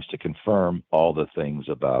it seems to confirm all the things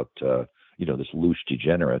about this loose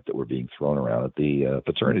degenerate that were being thrown around at the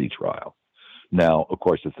paternity trial. Now, of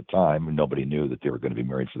course, at the time, nobody knew that they were going to be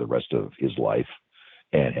married for the rest of his life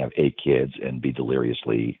and have 8 kids and be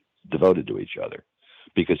deliriously devoted to each other,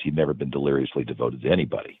 because he'd never been deliriously devoted to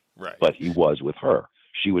anybody. Right. But he was with her.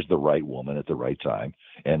 She was the right woman at the right time,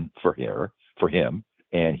 and for him,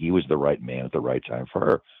 and he was the right man at the right time for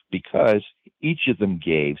her, because each of them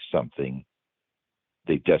gave something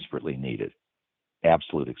they desperately needed: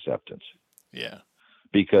 absolute acceptance. Yeah.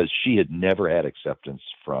 Because she had never had acceptance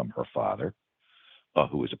from her father,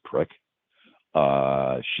 who was a prick.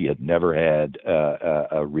 She had never had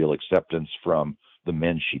a real acceptance from the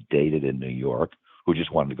men she dated in New York, who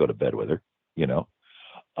just wanted to go to bed with her,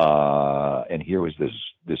 and here was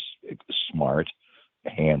this smart,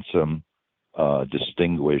 handsome,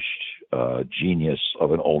 distinguished genius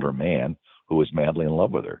of an older man who was madly in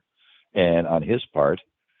love with her. And on his part,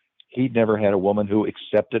 he'd never had a woman who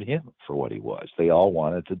accepted him for what he was. They all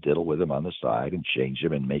wanted to diddle with him on the side and change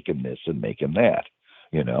him and make him this and make him that,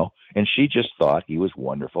 and she just thought he was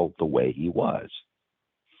wonderful the way he was.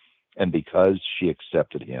 And because she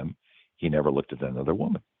accepted him, he never looked at another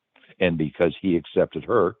woman. And because he accepted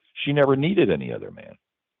her, she never needed any other man.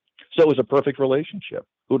 So it was a perfect relationship.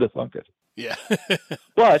 Who'd have thunk it? Yeah.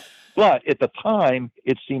 But at the time,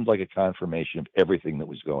 it seemed like a confirmation of everything that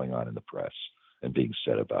was going on in the press and being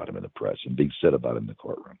said about him in the press and being said about him in the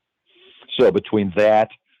courtroom. So between that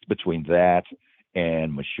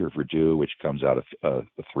and Monsieur Verdoux, which comes out of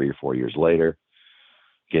 3 or 4 years later,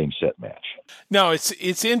 game, set, match. No,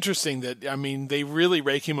 it's interesting that, they really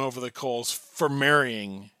rake him over the coals for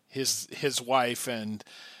marrying his wife and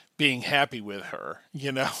being happy with her.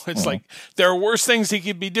 It's like there are worse things he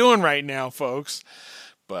could be doing right now, folks.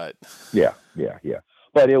 But yeah.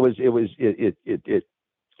 But it.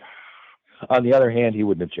 On the other hand, he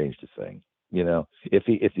wouldn't have changed a thing.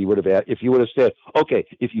 If he would have said, okay,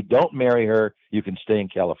 if you don't marry her, you can stay in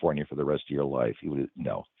California for the rest of your life. He wouldn't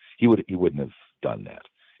have done that.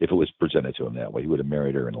 If it was presented to him that way, he would have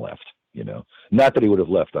married her and left. Not that he would have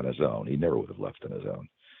left on his own. He never would have left on his own.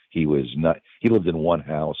 He lived in one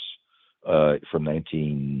house from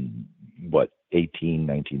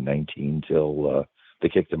 1919 till they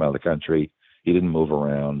kicked him out of the country. He didn't move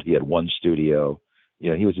around. He had one studio.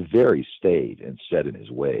 He was very staid and set in his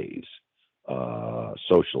ways,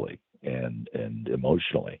 socially and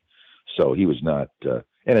emotionally. So he was not.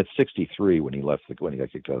 And at 63, when he got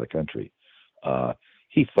kicked out of the country,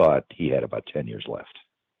 he thought he had about 10 years left.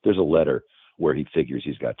 There's a letter where he figures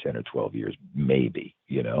he's got 10 or 12 years, maybe.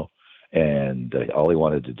 And all he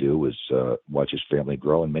wanted to do was watch his family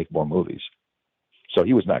grow and make more movies. So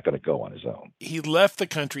he was not going to go on his own. He left the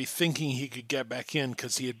country thinking he could get back in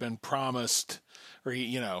because he had been promised, or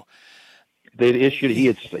they'd issued. He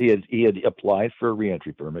had applied for a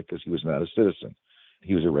reentry permit because he was not a citizen.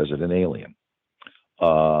 He was a resident alien,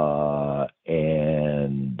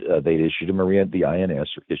 and they'd issued him the INS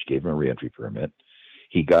gave him a reentry permit.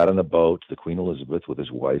 He got on a boat, the Queen Elizabeth, with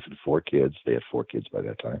his wife and 4 kids. They had 4 kids by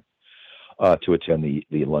that time. To attend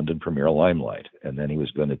the London premiere Limelight. And then he was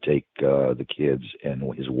going to take the kids and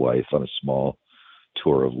his wife on a small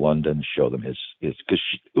tour of London, show them his because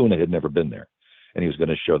Una had never been there. And he was going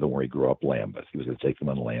to show them where he grew up, Lambeth. He was going to take them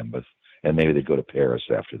on Lambeth. And maybe they'd go to Paris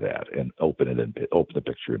after that and open the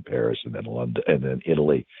picture in Paris, and then London, and then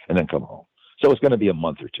Italy, and then come home. So it was going to be a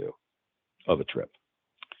month or 2 of a trip.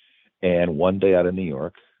 And one day out of New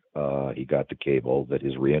York, he got the cable that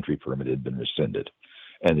his reentry permit had been rescinded,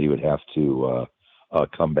 and he would have to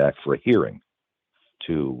come back for a hearing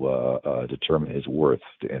to determine his worth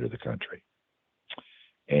to enter the country.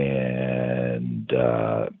 And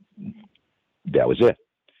that was it.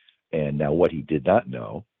 And now what he did not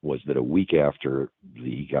know was that a week after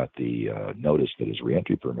he got the notice that his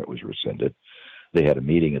reentry permit was rescinded, they had a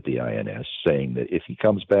meeting at the INS saying that if he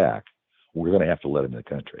comes back, we're going to have to let him in the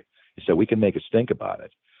country. He said, we can make a stink about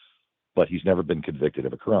it, but he's never been convicted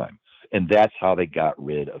of a crime. And that's how they got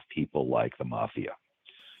rid of people like the mafia.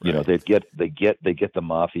 Right. You know, they get the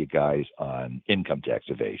mafia guys on income tax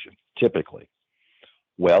evasion, typically.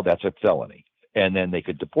 Well, that's a felony. And then they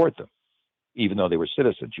could deport them. Even though they were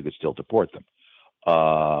citizens, you could still deport them.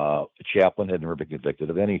 Chaplin had never been convicted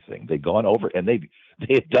of anything. They'd gone over, and they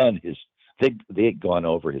had gone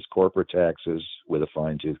over his corporate taxes with a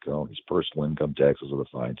fine-tooth comb, his personal income taxes with a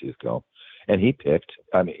fine-tooth comb, and he paid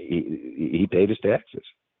his taxes.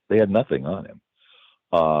 They had nothing on him.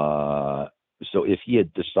 So if he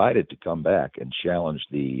had decided to come back and challenge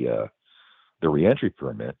the reentry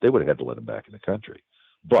permit, they would have had to let him back in the country.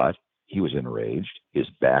 But he was enraged. His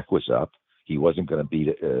back was up. He wasn't going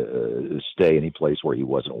to stay any place where he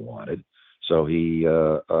wasn't wanted. So he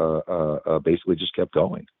basically just kept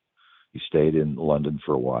going. He stayed in London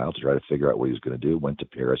for a while to try to figure out what he was going to do, went to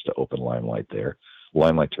Paris to open Limelight there.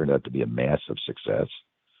 Limelight turned out to be a massive success,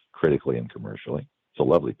 critically and commercially. It's a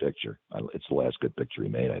lovely picture. It's the last good picture he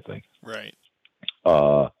made, I think. Right.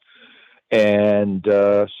 And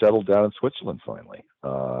settled down in Switzerland finally.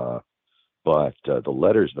 But the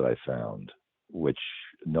letters that I found, which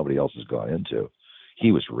nobody else has gone into,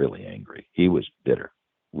 he was really angry. He was bitter,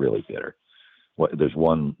 really bitter. There's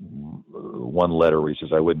one letter where he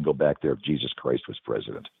says, "I wouldn't go back there if Jesus Christ was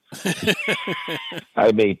president."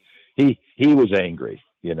 I mean, he was angry,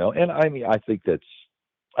 you know, and I mean, I think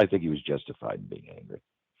he was justified in being angry,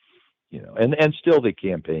 you know, and still the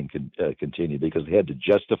campaign continued because they had to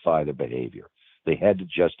justify the behavior. They had to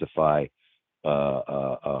justify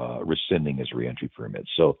rescinding his reentry permit.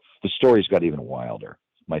 So the stories got even wilder.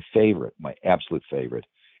 My absolute favorite,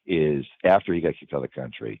 is after he got kicked out of the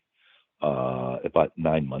country. About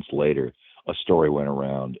 9 months later, a story went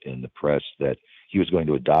around in the press that he was going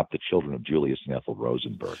to adopt the children of Julius and Ethel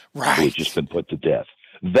Rosenberg, right, who had just been put to death.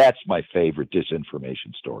 That's my favorite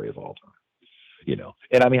disinformation story of all time. You know,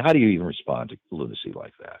 and I mean, how do you even respond to lunacy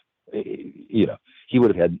like that? You know, he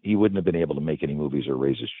wouldn't have been able to make any movies or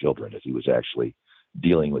raise his children if he was actually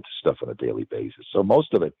dealing with stuff on a daily basis. So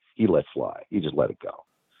most of it he let fly. He just let it go.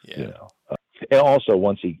 Yeah. You know, and also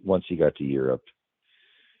once he got to Europe,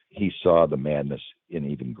 he saw the madness in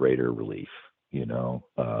even greater relief. You know,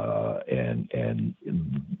 and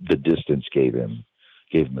the distance gave him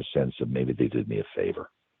a sense of maybe they did me a favor.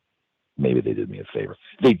 Maybe they did me a favor.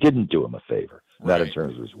 They didn't do him a favor, not right, in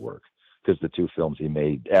terms of his work, because the two films he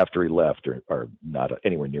made after he left are not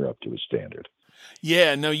anywhere near up to his standard.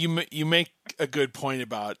 Yeah, no, you make a good point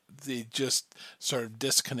about they just sort of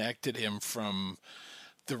disconnected him from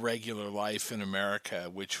the regular life in America,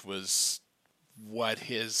 which was what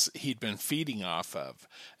he'd been feeding off of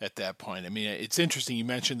at that point. I mean, it's interesting you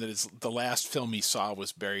mentioned that the last film he saw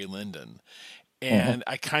was Barry Lyndon. And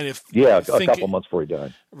I kind of a couple months before he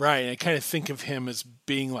died. Right, and I kind of think of him as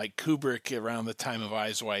being like Kubrick around the time of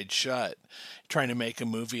Eyes Wide Shut, trying to make a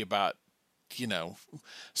movie about, you know,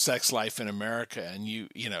 sex life in America, and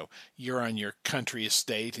you're on your country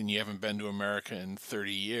estate and you haven't been to America in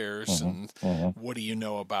 30 years, and what do you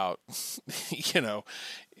know about, you know,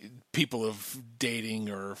 people of dating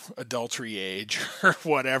or adultery age or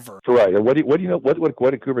whatever. Right. And what do you know? What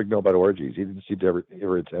did Kubrick know about orgies? He didn't seem to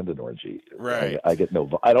ever attend an orgy. Right. I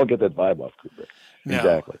don't get that vibe off Kubrick. No.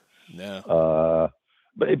 Exactly. No.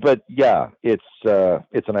 But yeah, it's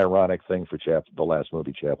an ironic thing for the last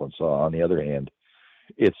movie Chaplin saw. On the other hand,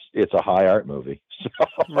 it's a high art movie. So,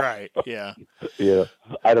 right. Yeah. Yeah.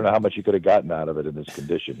 I don't know how much he could have gotten out of it in this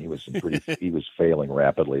condition. He was failing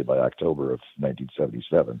rapidly by October of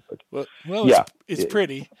 1977. But well, yeah, it's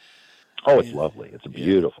pretty. Oh, it's lovely. It's a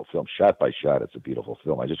beautiful film. Shot by shot, it's a beautiful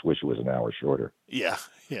film. I just wish it was an hour shorter. Yeah.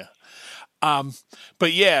 Yeah.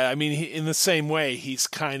 But yeah, I mean, in the same way, he's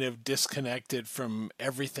kind of disconnected from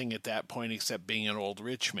everything at that point except being an old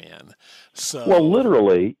rich man. So, well,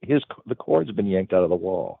 literally, the cord's been yanked out of the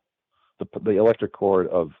wall. The electric cord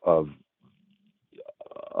of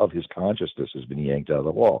his consciousness has been yanked out of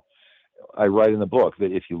the wall. I write in the book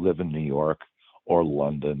that if you live in New York or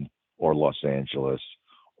London or Los Angeles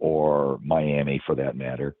or Miami, for that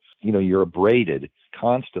matter, you know, you're abraded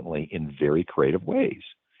constantly in very creative ways.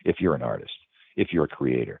 If you're an artist, if you're a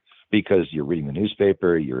creator, because you're reading the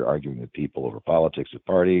newspaper, you're arguing with people over politics at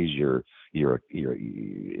parties, you're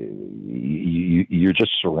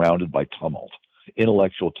just surrounded by tumult,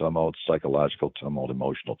 intellectual tumult, psychological tumult,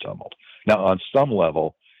 emotional tumult. Now, on some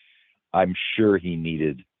level, I'm sure he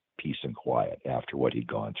needed peace and quiet after what he'd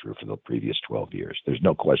gone through for the previous 12 years. There's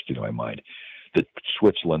no question in my mind that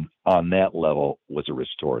Switzerland on that level was a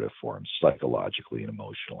restorative for him, psychologically and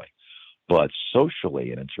emotionally. But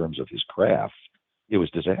socially and in terms of his craft, it was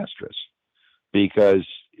disastrous because,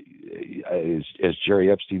 as Jerry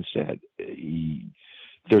Epstein said,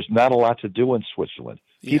 there's not a lot to do in Switzerland.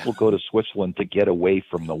 People go to Switzerland to get away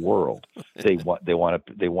from the world. They go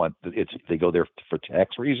there for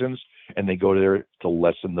tax reasons, and they go there to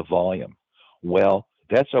lessen the volume. Well,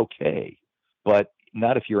 that's okay, but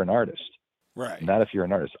not if you're an artist. Right. Not if you're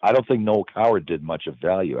an artist. I don't think Noel Coward did much of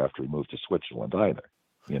value after he moved to Switzerland either.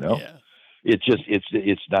 You know,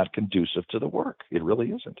 it's not conducive to the work. It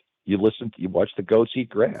really isn't. You watch the goats eat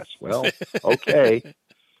grass. Well, okay.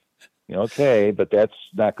 Okay, but that's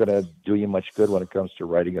not going to do you much good when it comes to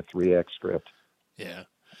writing a 3-act script. Yeah.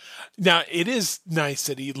 Now, it is nice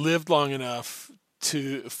that he lived long enough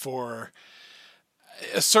for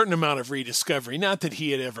a certain amount of rediscovery. Not that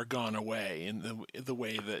he had ever gone away in the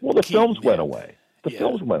way that. Well, the Keaton films went away. The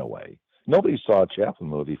films went away. Nobody saw a Chaplin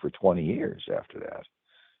movie for 20 years after that.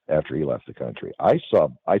 After he left the country, I saw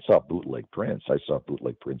bootleg prints. I saw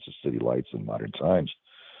bootleg prints of City Lights and Modern Times.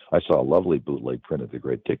 I saw a lovely bootleg print of The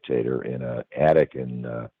Great Dictator in an attic in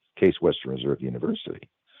Case Western Reserve University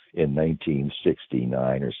in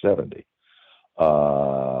 1969 or 70.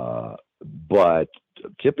 But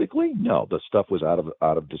typically, no, the stuff was out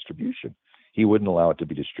of distribution. He wouldn't allow it to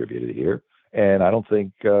be distributed here, and I don't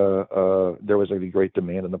think there was any great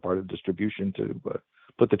demand on the part of distribution to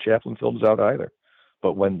put the Chaplin films out either.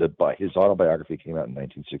 But when his autobiography came out in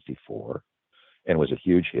 1964 and was a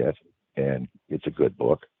huge hit, and it's a good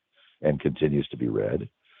book and continues to be read,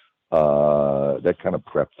 that kind of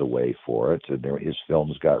prepped the way for it. And his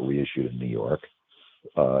films got reissued in New York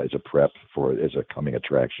as a coming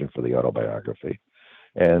attraction for the autobiography.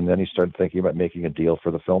 And then he started thinking about making a deal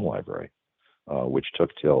for the film library, which took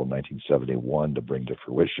till 1971 to bring to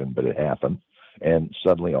fruition, but it happened. And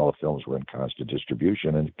suddenly all the films were in constant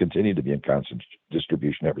distribution and continue to be in constant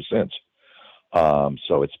distribution ever since.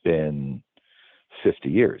 So it's been 50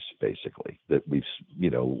 years, basically, that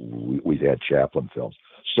we've had Chaplin films.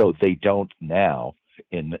 So they don't now,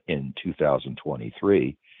 in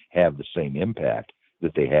 2023, have the same impact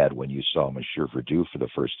that they had when you saw Monsieur Verdoux for the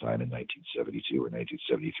first time in 1972 or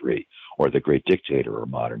 1973, or The Great Dictator or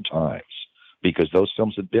Modern Times, because those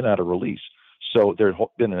films had been out of release. So there had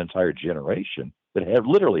been an entire generation that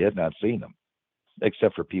had not seen them,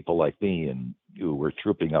 except for people like me and who were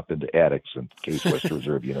trooping up into attics in Case Western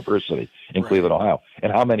Reserve University in Cleveland, Ohio.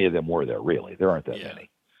 And how many of them were there, really? There aren't that many.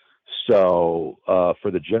 So for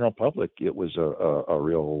the general public, it was a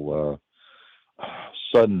real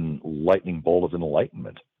sudden lightning bolt of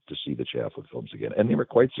enlightenment to see the Chaplin films again. And they were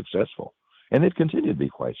quite successful. And they've continued to be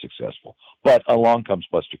quite successful. But along comes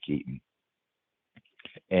Buster Keaton.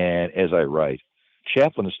 And as I write,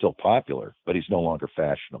 Chaplin is still popular, but he's no longer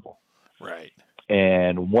fashionable. Right.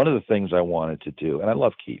 And one of the things I wanted to do, and I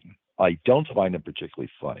love Keaton, I don't find him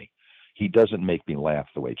particularly funny. He doesn't make me laugh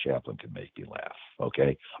the way Chaplin can make me laugh,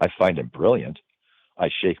 okay? I find him brilliant. I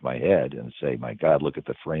shake my head and say, my God, look at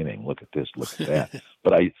the framing, look at this, look at that.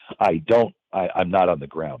 But I'm not on the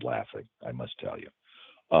ground laughing, I must tell you.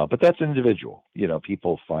 But that's individual.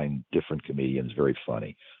 People find different comedians very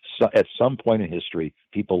funny. So at some point in history,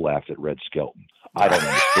 people laughed at Red Skelton. I don't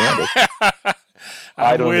understand it.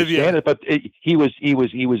 I don't understand it. But he was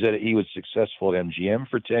successful at MGM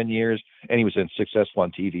for 10 years, and he was successful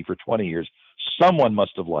on TV for 20 years. Someone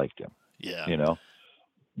must have liked him. Yeah.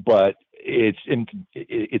 But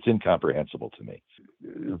it's incomprehensible to me.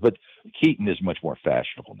 But Keaton is much more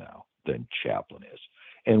fashionable now than Chaplin is.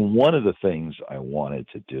 And one of the things I wanted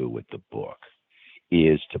to do with the book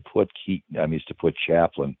is to put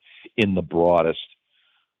Chaplin in the broadest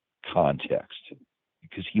context,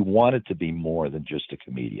 because he wanted to be more than just a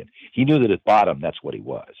comedian. He knew that at bottom, that's what he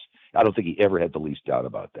was. I don't think he ever had the least doubt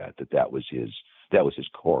about that was his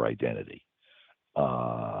core identity.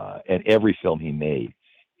 And every film he made,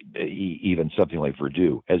 even something like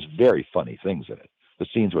Verdoux, has very funny things in it. The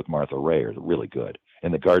scenes with Martha Ray are really good.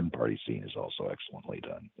 And the garden party scene is also excellently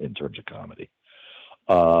done in terms of comedy.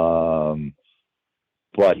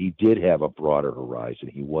 But he did have a broader horizon.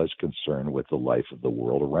 He was concerned with the life of the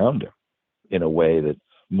world around him in a way that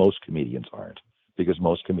most comedians aren't, because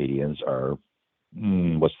most comedians are,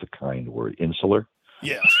 what's the kind word, insular?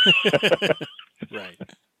 Yeah. Right.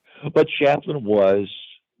 But Chaplin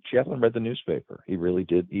read the newspaper. He really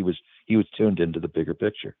did. He was tuned into the bigger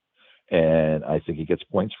picture. And I think he gets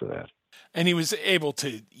points for that. And he was able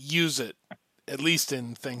to use it, at least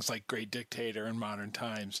in things like Great Dictator and Modern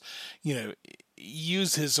Times.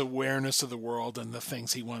 use his awareness of the world and the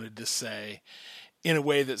things he wanted to say in a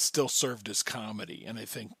way that still served as comedy. And I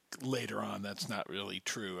think later on that's not really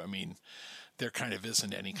true. I mean, there kind of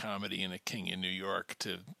isn't any comedy in A King in New York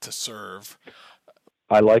to serve.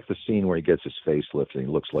 I like the scene where he gets his face lifted and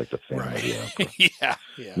he looks like the Phantom of the Opera.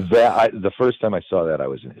 Yeah. The first time I saw that, I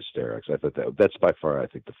was in hysterics. I thought that's by far, I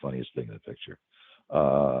think, the funniest thing in the picture.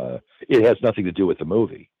 It has nothing to do with the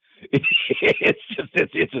movie.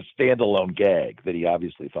 It's a standalone gag that he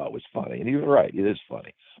obviously thought was funny, and he was right. It is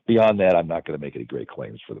funny. Beyond that, I'm not going to make any great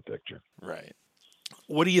claims for the picture. Right.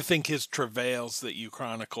 What do you think his travails that you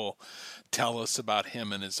chronicle tell us about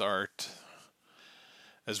him and his art,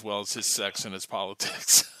 as well as his sex and his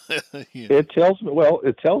politics? It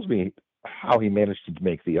tells me how he managed to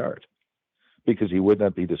make the art, because he would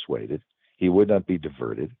not be dissuaded, he would not be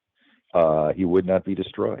diverted, he would not be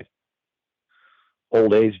destroyed.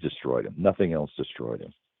 Old age destroyed him. Nothing else destroyed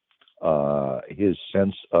him. His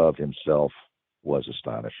sense of himself was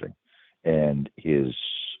astonishing, and his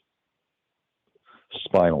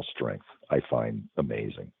spinal strength I find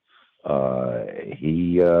amazing.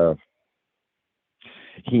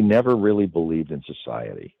 He never really believed in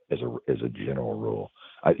society as a general rule.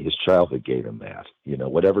 His childhood gave him that. You know,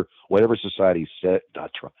 whatever society said,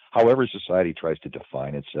 however society tries to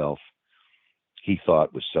define itself, he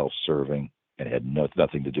thought was self-serving and had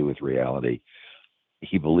nothing to do with reality.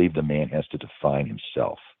 He believed a man has to define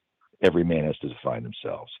himself. Every man has to define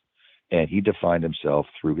themselves. And he defined himself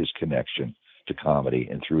through his connection to comedy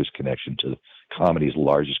and through his connection to comedy's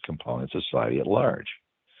largest component, society at large.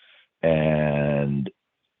 And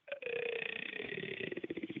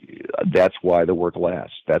that's why the work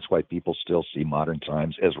lasts. That's why people still see Modern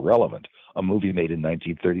Times as relevant. A movie made in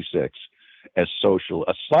 1936 a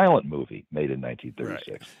silent movie made in 1936,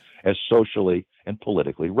 right, as socially and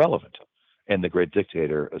politically relevant. And The Great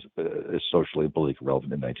Dictator is socially and politically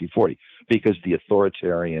relevant in 1940, because the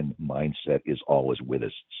authoritarian mindset is always with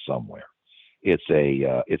us somewhere. It's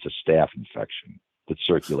a staph infection that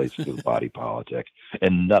circulates through the body politic,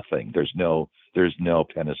 and there's no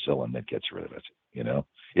penicillin that gets rid of it. You know,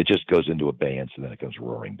 it just goes into abeyance and then it comes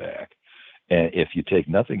roaring back. And if you take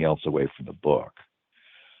nothing else away from the book,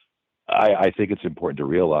 I think it's important to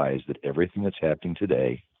realize that everything that's happening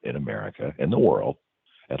today in America and the world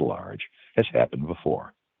at large has happened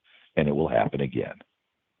before, and it will happen again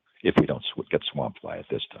if we don't get swamped by it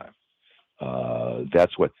this time.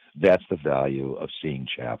 That's the value of seeing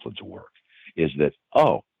Chaplin's work, is that,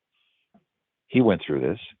 he went through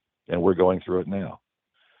this and we're going through it now.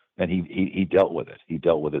 And he dealt with it. He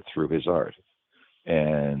dealt with it through his art.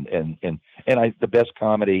 And the best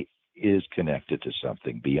comedy is connected to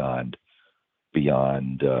something beyond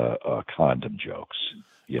condom jokes.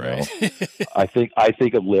 You know, right. I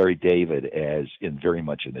think of Larry David as very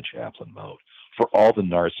much in the Chaplin mode. For all the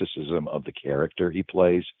narcissism of the character he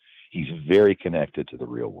plays, he's very connected to the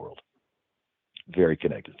real world. Very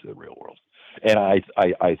connected to the real world. And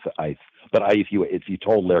if you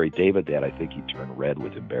told Larry David that, I think he'd turn red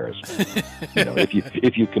with embarrassment. You know,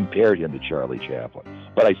 if you compared him to Charlie Chaplin.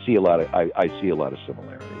 But I see a lot of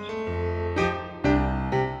similarities.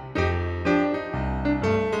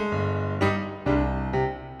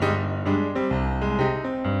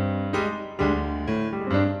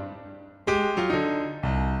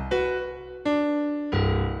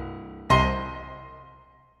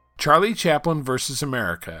 Charlie Chaplin vs.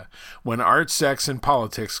 America, When Art, Sex, and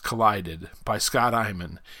Politics Collided, by Scott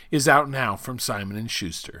Eyman, is out now from Simon &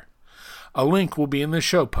 Schuster. A link will be in the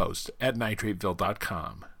show post at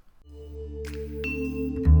NitrateVille.com.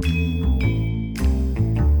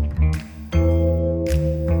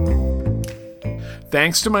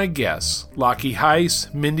 Thanks to my guests, Lokke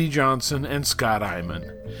Heiss, Mindy Johnson, and Scott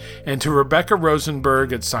Eyman, and to Rebecca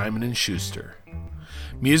Rosenberg at Simon & Schuster.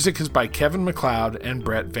 Music is by Kevin MacLeod and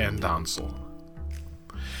Brett Van Donsel.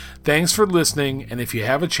 Thanks for listening, and if you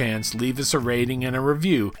have a chance, leave us a rating and a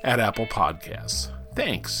review at Apple Podcasts.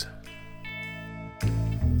 Thanks.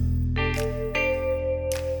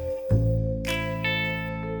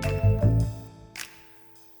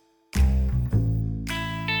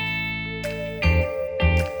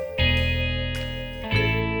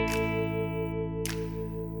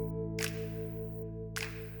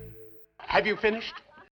 Have you finished?